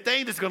he said the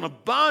thing that's going to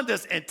bond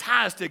us and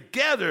tie us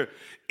together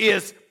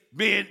is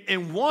being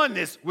in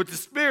oneness with the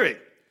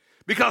Spirit.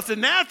 Because the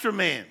natural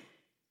man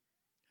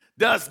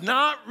does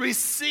not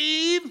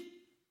receive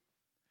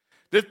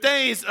the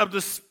things of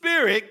the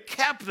Spirit,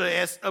 capital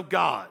S, of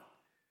God.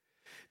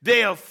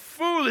 They are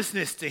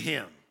foolishness to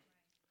him,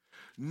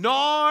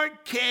 nor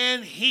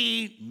can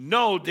he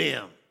know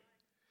them,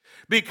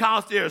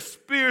 because they are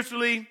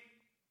spiritually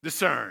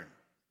discerned.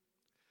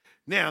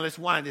 Now, let's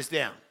wind this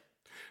down.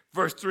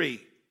 Verse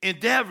 3,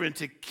 endeavoring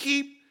to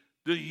keep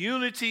the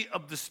unity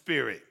of the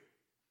Spirit.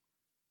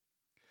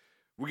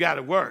 We got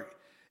to work.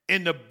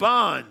 In the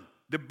bond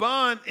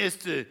is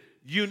the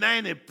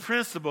united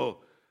principle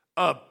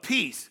of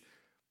peace.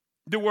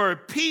 The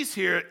word peace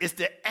here is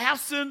the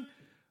absence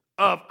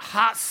of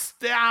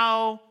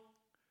hostile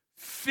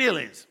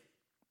feelings.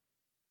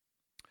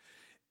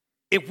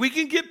 If we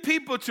can get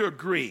people to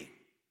agree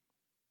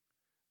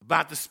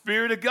about the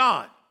Spirit of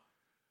God.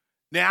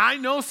 Now, I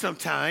know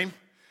sometimes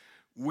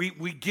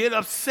we get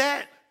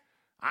upset.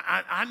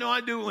 I know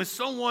I do when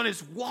someone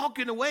is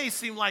walking away, it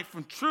seems like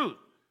from truth.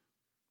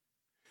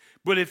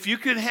 But if you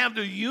can have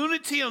the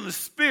unity on the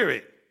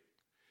Spirit,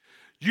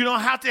 you don't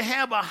have to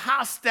have a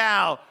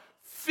hostile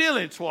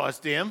feeling towards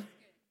them,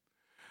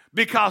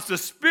 because the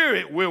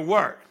Spirit will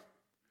work.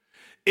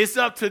 It's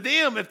up to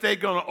them if they're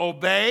going to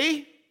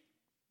obey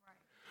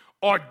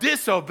or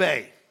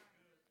disobey.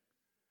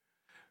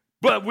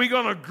 But we're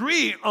going to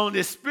agree on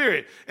this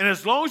Spirit. And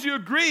as long as you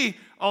agree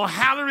on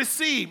how to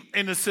receive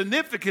and the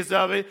significance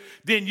of it,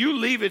 then you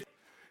leave it.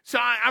 So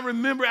I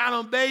remember out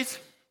on base,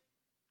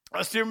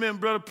 I still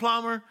remember Brother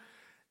Plummer.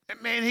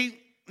 And man,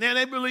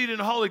 they believe in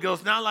the Holy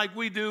Ghost, not like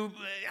we do,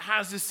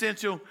 how it's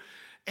essential.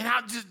 And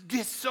I just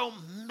get so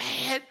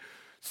mad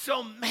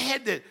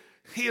that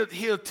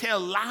he'll tell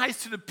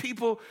lies to the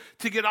people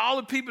to get all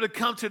the people to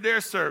come to their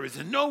service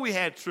and know we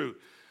had truth.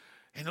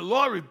 And the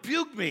Lord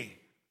rebuked me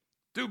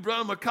through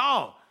Brother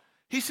McCall.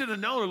 He should have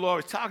known the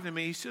Lord was talking to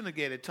me. He shouldn't have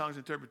given it tongues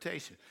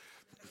interpretation.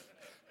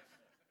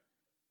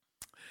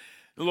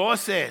 The Lord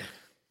said,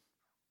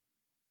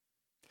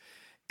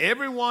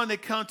 everyone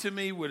that come to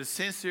me with a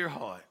sincere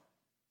heart,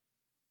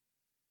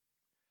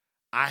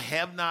 I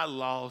have not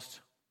lost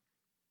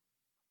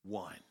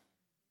one.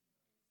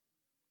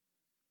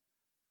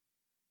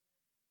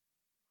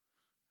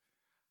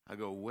 I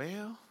go,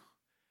 well,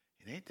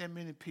 it ain't that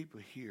many people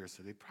here,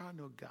 so they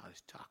probably know God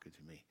is talking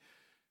to me.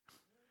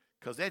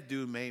 Because that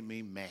dude made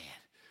me mad.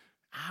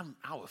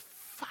 I was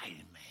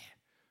fighting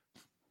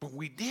mad. But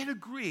we did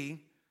agree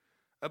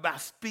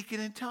about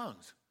speaking in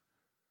tongues.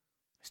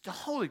 It's the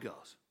Holy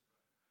Ghost.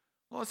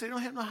 Lord said,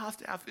 don't have no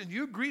hostile feeling.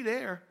 You agree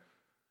there.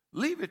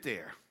 Leave it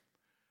there.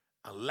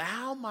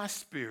 Allow my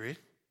Spirit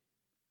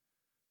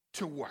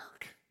to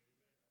work.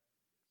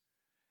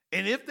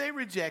 And if they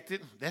reject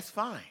it, that's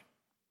fine.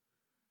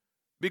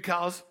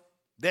 Because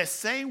that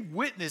same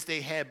witness they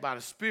had by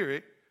the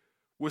Spirit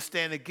will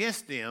stand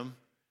against them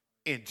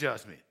in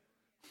judgment.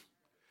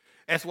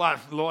 That's why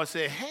the Lord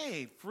said,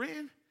 hey,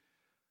 friend,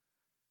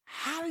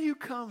 how do you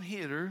come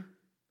hither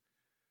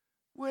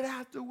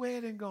without the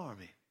wedding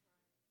garment?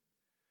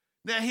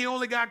 Now, he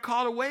only got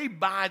called away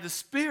by the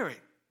Spirit.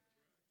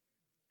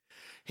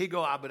 He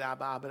go,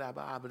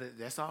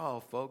 that's all,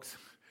 folks.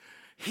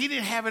 He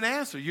didn't have an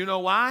answer. You know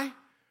why?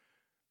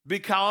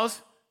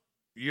 Because,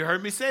 you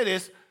heard me say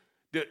this,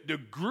 the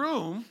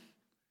groom,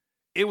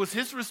 it was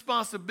his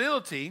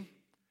responsibility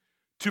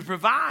to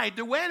provide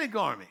the wedding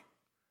garment.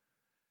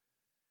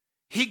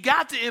 He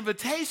got the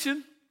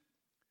invitation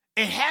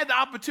and had the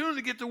opportunity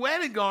to get the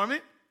wedding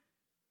garment,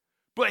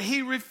 But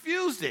he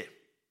refused it.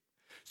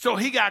 So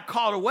he got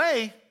caught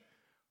away,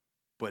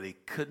 but he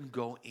couldn't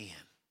go in.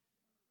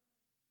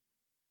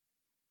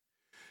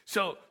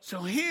 So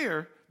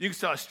here, you can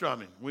start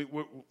strumming.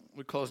 We're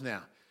close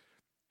now.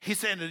 He's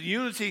saying the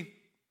unity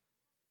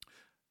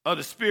of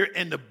the Spirit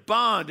and the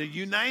bond, the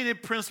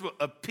united principle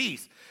of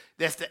peace.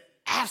 That's the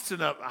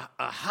absence of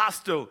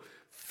hostile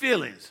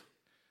feelings.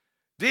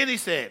 Then he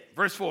said,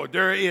 verse 4,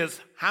 there is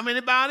how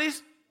many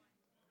bodies?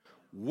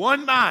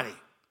 One body.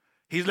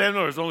 He's letting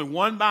know there's only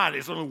one body.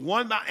 There's only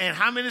one body. And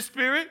how many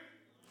spirit?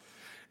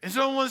 And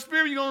so in one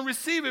spirit, you're going to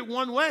receive it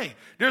one way.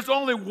 There's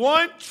only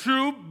one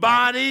true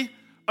body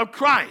of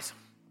Christ.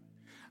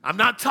 I'm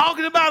not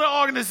talking about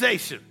an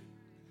organization.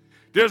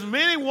 There's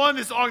many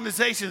oneness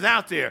organizations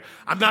out there.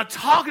 I'm not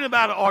talking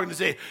about an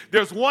organization.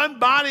 There's one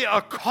body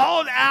of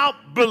called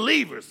out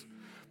believers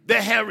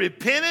that have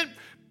repented,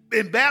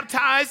 been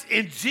baptized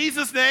in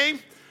Jesus' name,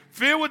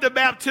 filled with the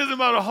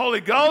baptism of the Holy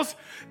Ghost,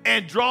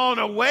 and drawn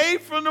away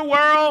from the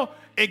world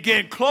and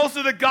getting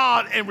closer to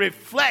God and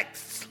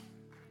reflects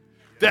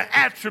the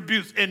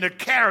attributes and the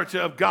character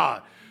of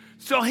God.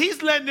 So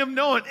he's letting them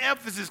know in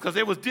Ephesus because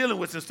they was dealing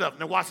with some stuff.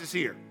 Now watch this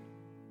here.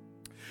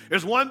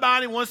 There's one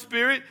body, one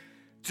spirit,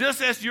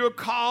 just as you're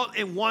called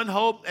in one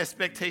hope,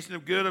 expectation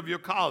of good of your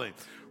calling.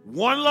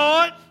 One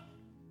Lord,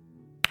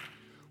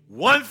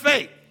 one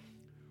faith,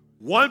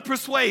 one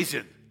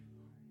persuasion,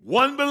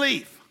 one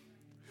belief,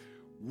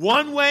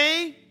 one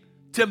way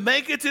to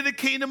make it to the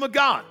kingdom of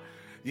God.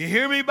 You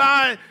hear me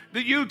by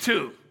the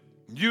YouTube.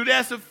 You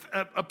that's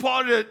a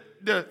part of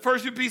the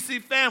First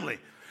UPC family.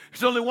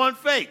 There's only one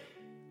faith.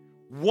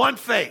 One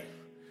faith.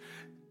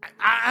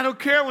 I don't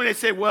care when they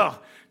say,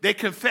 well, they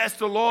confess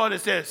the Lord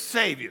as their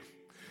Savior.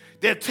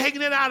 They're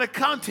taking it out of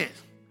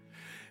context.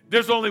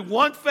 There's only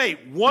one faith,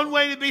 one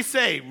way to be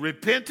saved.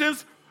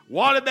 Repentance,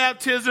 water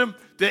baptism,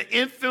 the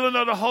infilling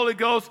of the Holy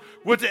Ghost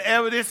with the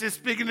evidence of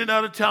speaking in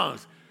other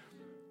tongues.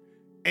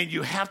 And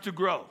you have to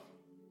grow.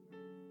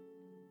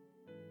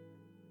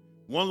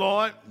 One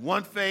Lord,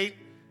 one faith.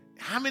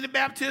 How many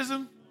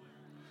baptisms?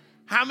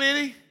 How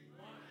many?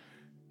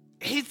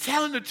 He's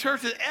telling the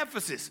church at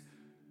Ephesus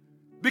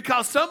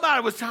because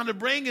somebody was trying to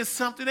bring in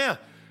something else.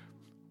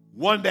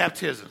 One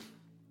baptism.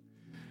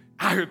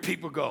 I heard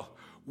people go,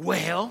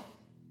 well,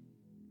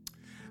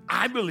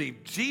 I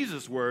believe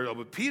Jesus' word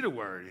over Peter's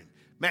word in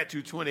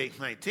Matthew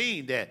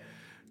 28:19 that,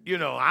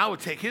 I would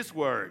take his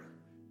word.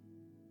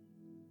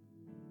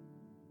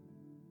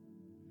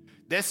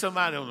 That's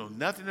somebody who don't know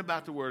nothing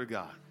about the word of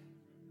God.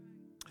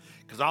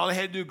 Because all they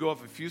had to do was go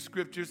up a few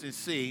scriptures and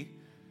see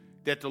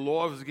that the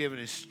Lord was giving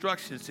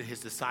instructions to his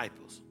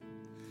disciples.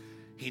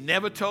 He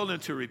never told them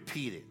to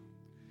repeat it.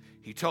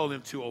 He told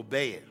them to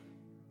obey it.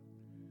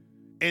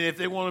 And if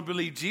they want to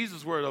believe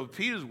Jesus' word over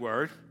Peter's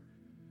word,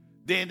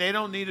 then they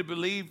don't need to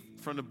believe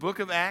from the book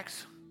of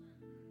Acts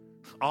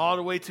all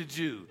the way to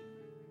Jude.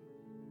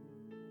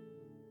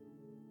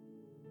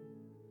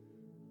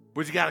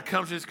 But you got to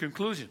come to this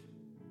conclusion.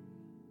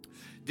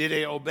 Did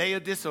they obey or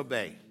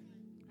disobey?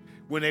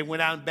 When they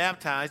went out and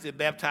baptized, they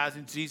baptized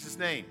in Jesus'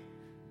 name.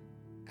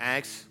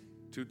 Acts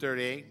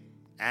 2:38,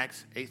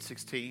 Acts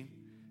 8:16,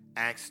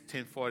 Acts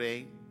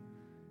 10:48,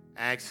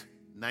 Acts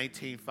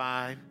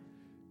 19:5,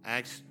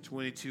 Acts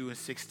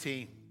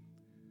 22:16.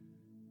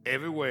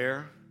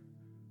 Everywhere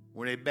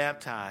when they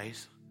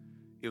baptized,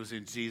 it was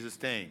in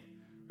Jesus' name.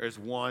 There's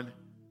one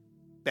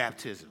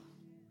baptism.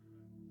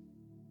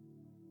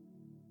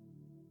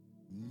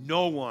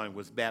 No one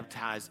was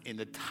baptized in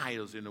the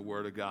titles in the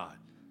Word of God.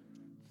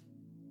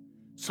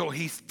 So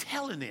he's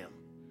telling them,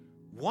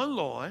 one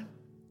Lord,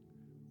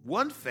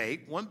 one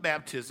faith, one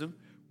baptism,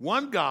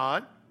 one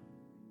God,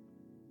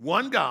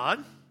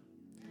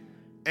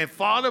 and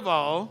Father of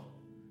all,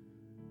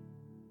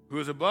 who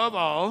is above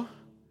all,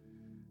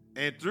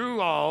 and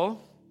through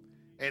all,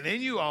 and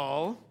in you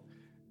all,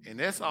 and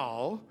that's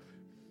all.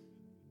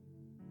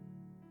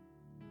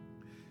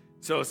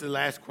 So it's the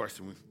last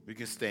question. We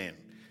can stand.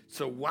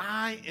 So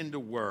why in the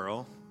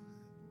world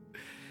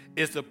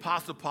is the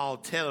Apostle Paul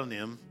telling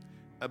them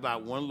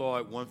about one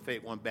Lord, one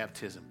faith, one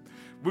baptism?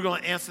 We're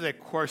going to answer that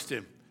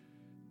question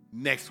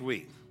next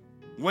week.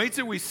 Wait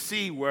till we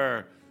see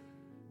where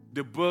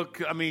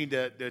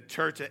the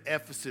church at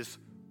Ephesus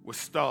was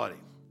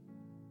starting.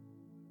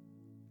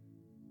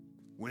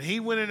 When he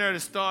went in there to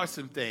start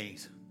some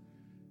things,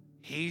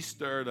 he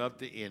stirred up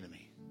the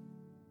enemy.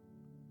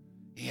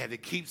 He had to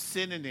keep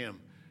sending them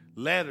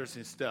letters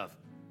and stuff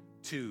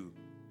to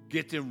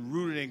get them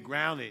rooted and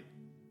grounded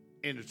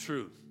in the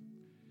truth.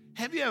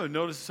 Have you ever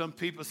noticed some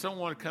people, some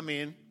want to come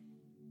in,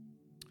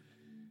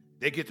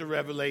 they get the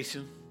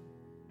revelation,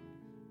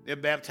 they're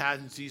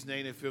baptized in Jesus'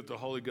 name, they're filled with the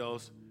Holy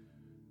Ghost,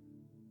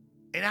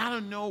 and out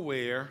of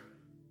nowhere,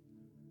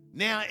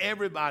 now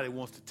everybody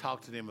wants to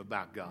talk to them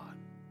about God.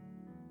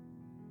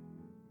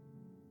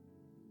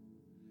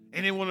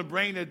 And they want to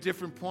bring their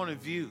different point of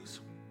views.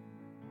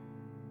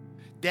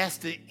 That's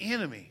the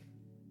enemy.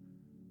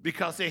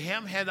 Because they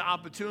haven't had the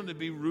opportunity to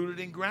be rooted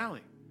and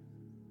grounded.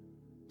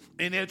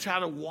 And they'll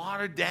try to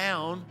water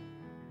down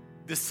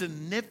the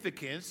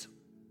significance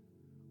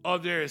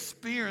of their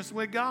experience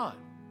with God.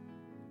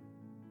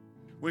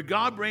 When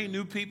God brings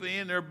new people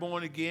in, they're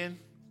born again.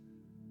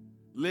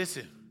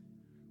 Listen,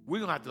 we're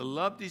going to have to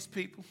love these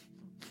people.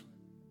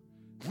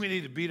 We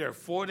need to be there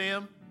for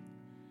them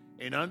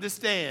and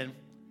understand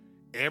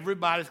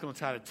everybody's going to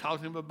try to talk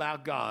to them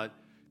about God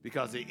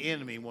because the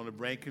enemy want to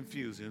bring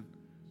confusion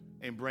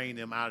and bring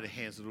them out of the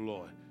hands of the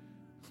Lord.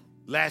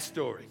 Last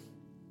story.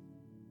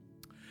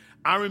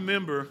 I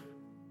remember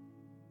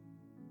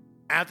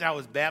after I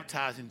was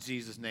baptized in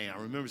Jesus' name,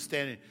 I remember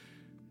standing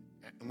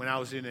when I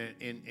was in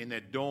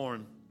that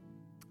dorm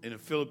in the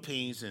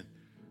Philippines, and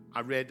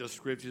I read those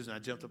scriptures, and I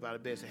jumped up out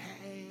of bed and said,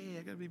 hey,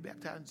 I got to be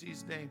baptized in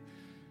Jesus' name.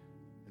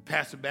 And the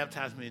pastor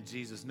baptized me in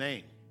Jesus'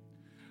 name.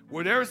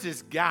 Well, there was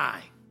this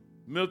guy,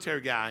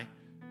 military guy,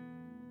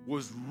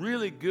 was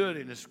really good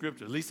in the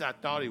scripture. At least I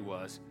thought he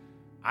was.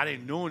 I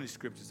didn't know any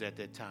scriptures at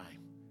that time.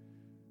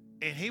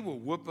 And he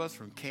would whoop us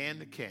from can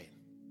to can.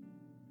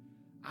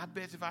 I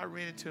bet if I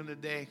ran into him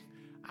today,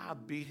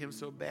 I'd beat him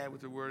so bad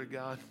with the word of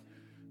God.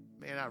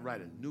 Man, I'd write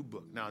a new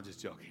book. No, I'm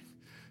just joking.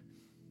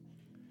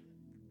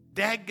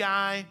 That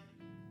guy,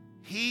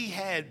 he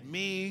had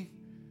me,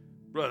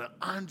 Brother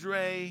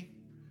Andre,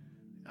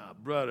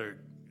 Brother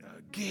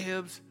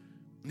Gibbs.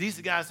 These are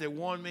the guys that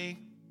warned me.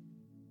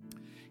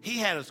 He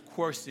had us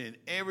questioning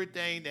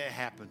everything that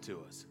happened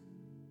to us.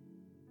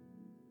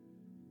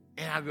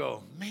 And I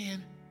go,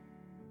 man,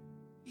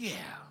 yeah,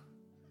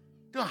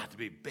 don't have to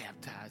be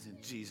baptized in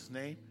Jesus'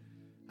 name.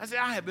 I said,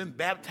 I have been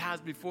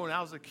baptized before when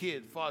I was a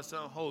kid, Father,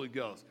 Son, Holy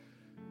Ghost.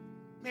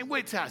 Man,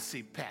 wait till I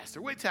see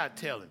Pastor. Wait till I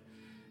tell him.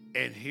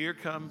 And here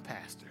come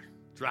Pastor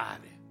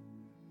driving.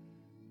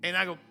 And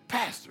I go,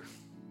 Pastor,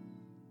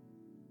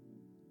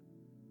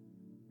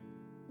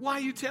 why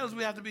you tell us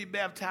we have to be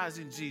baptized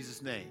in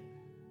Jesus' name?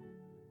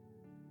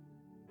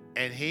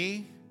 And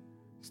he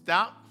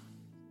stopped,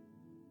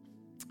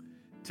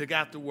 took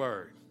out the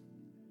word,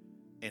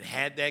 and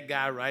had that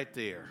guy right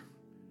there.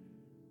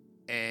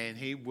 And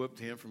he whooped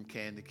him from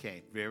can to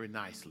can very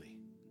nicely.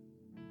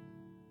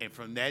 And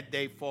from that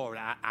day forward,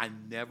 I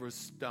never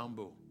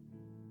stumbled.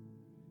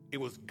 It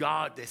was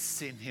God that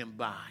sent him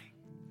by.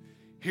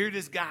 Here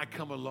this guy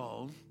come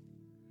along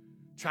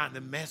trying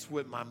to mess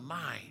with my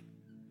mind.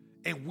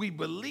 And we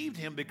believed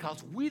him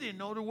because we didn't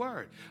know the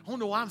word. I don't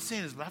know why I'm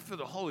saying this, but I feel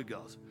the Holy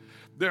Ghost.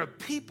 There are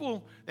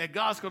people that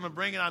God's going to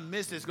bring in our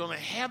midst that's going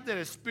to have that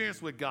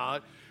experience with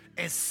God.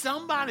 And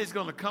somebody's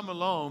going to come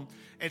along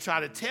and try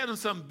to tell them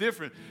something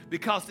different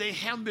because they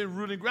haven't been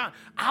rooted and grounded.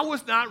 I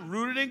was not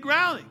rooted and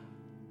grounded.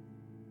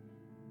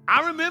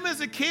 I remember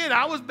as a kid,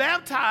 I was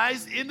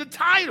baptized in the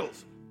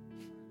titles.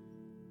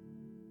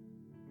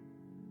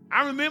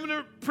 I remember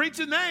the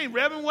preacher's name,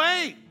 Reverend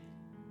Wade.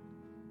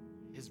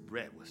 His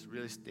breath was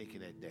really sticky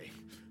that day.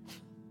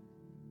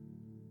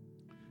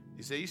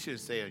 He said, you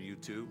shouldn't say it on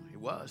YouTube. It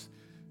was.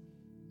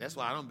 That's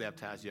why I don't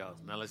baptize y'all,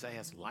 unless I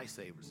have some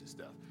lifesavers and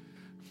stuff.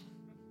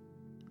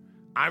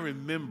 I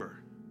remember,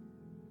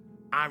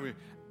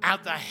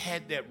 after I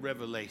had that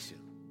revelation,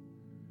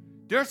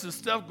 there's some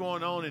stuff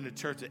going on in the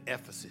church of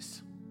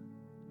Ephesus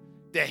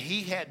that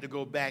he had to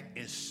go back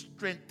and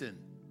strengthen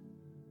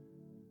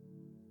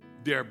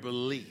their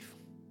belief.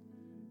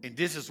 And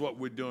this is what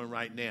we're doing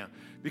right now.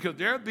 Because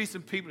there will be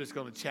some people that's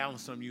going to challenge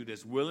some of you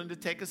that's willing to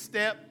take a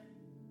step,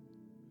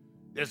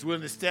 that's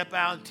willing to step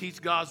out and teach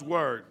God's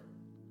word.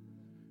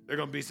 There are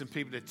going to be some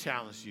people that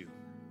challenge you.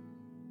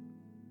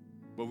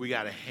 But we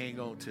got to hang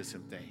on to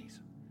some things.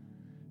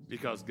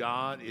 Because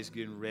God is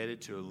getting ready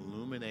to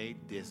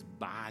illuminate this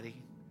body.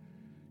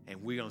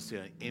 And we're going to see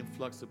an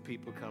influx of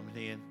people coming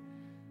in.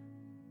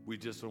 We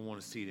just don't want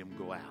to see them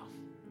go out.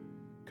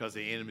 Because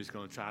the enemy is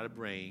going to try to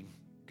bring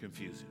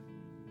confusion.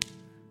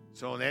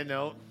 So on that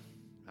note,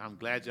 I'm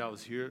glad y'all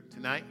was here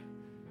tonight.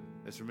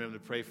 Let's remember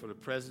to pray for the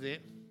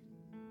president,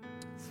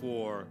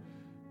 for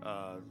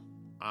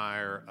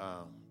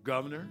our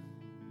governor,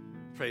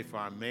 pray for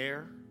our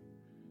mayor,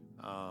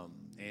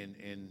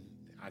 and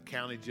our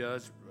county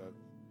judge,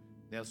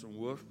 Nelson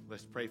Wolf.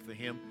 Let's pray for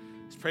him.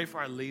 Let's pray for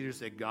our leaders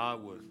that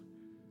God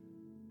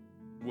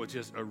would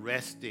just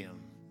arrest them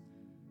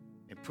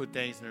and put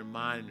things in their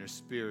mind and their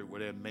spirit where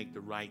they'll make the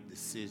right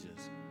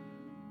decisions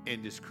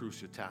in this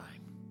crucial time.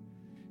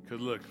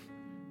 Because look,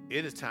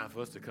 it is time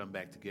for us to come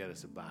back together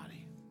as a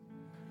body.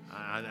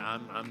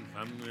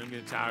 I'm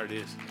getting tired of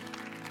this.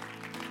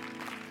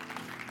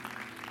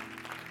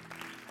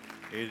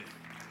 It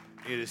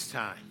is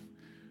time.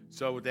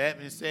 So with that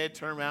being said,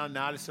 turn around,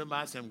 nod at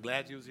somebody, say, I'm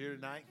glad you was here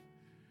tonight.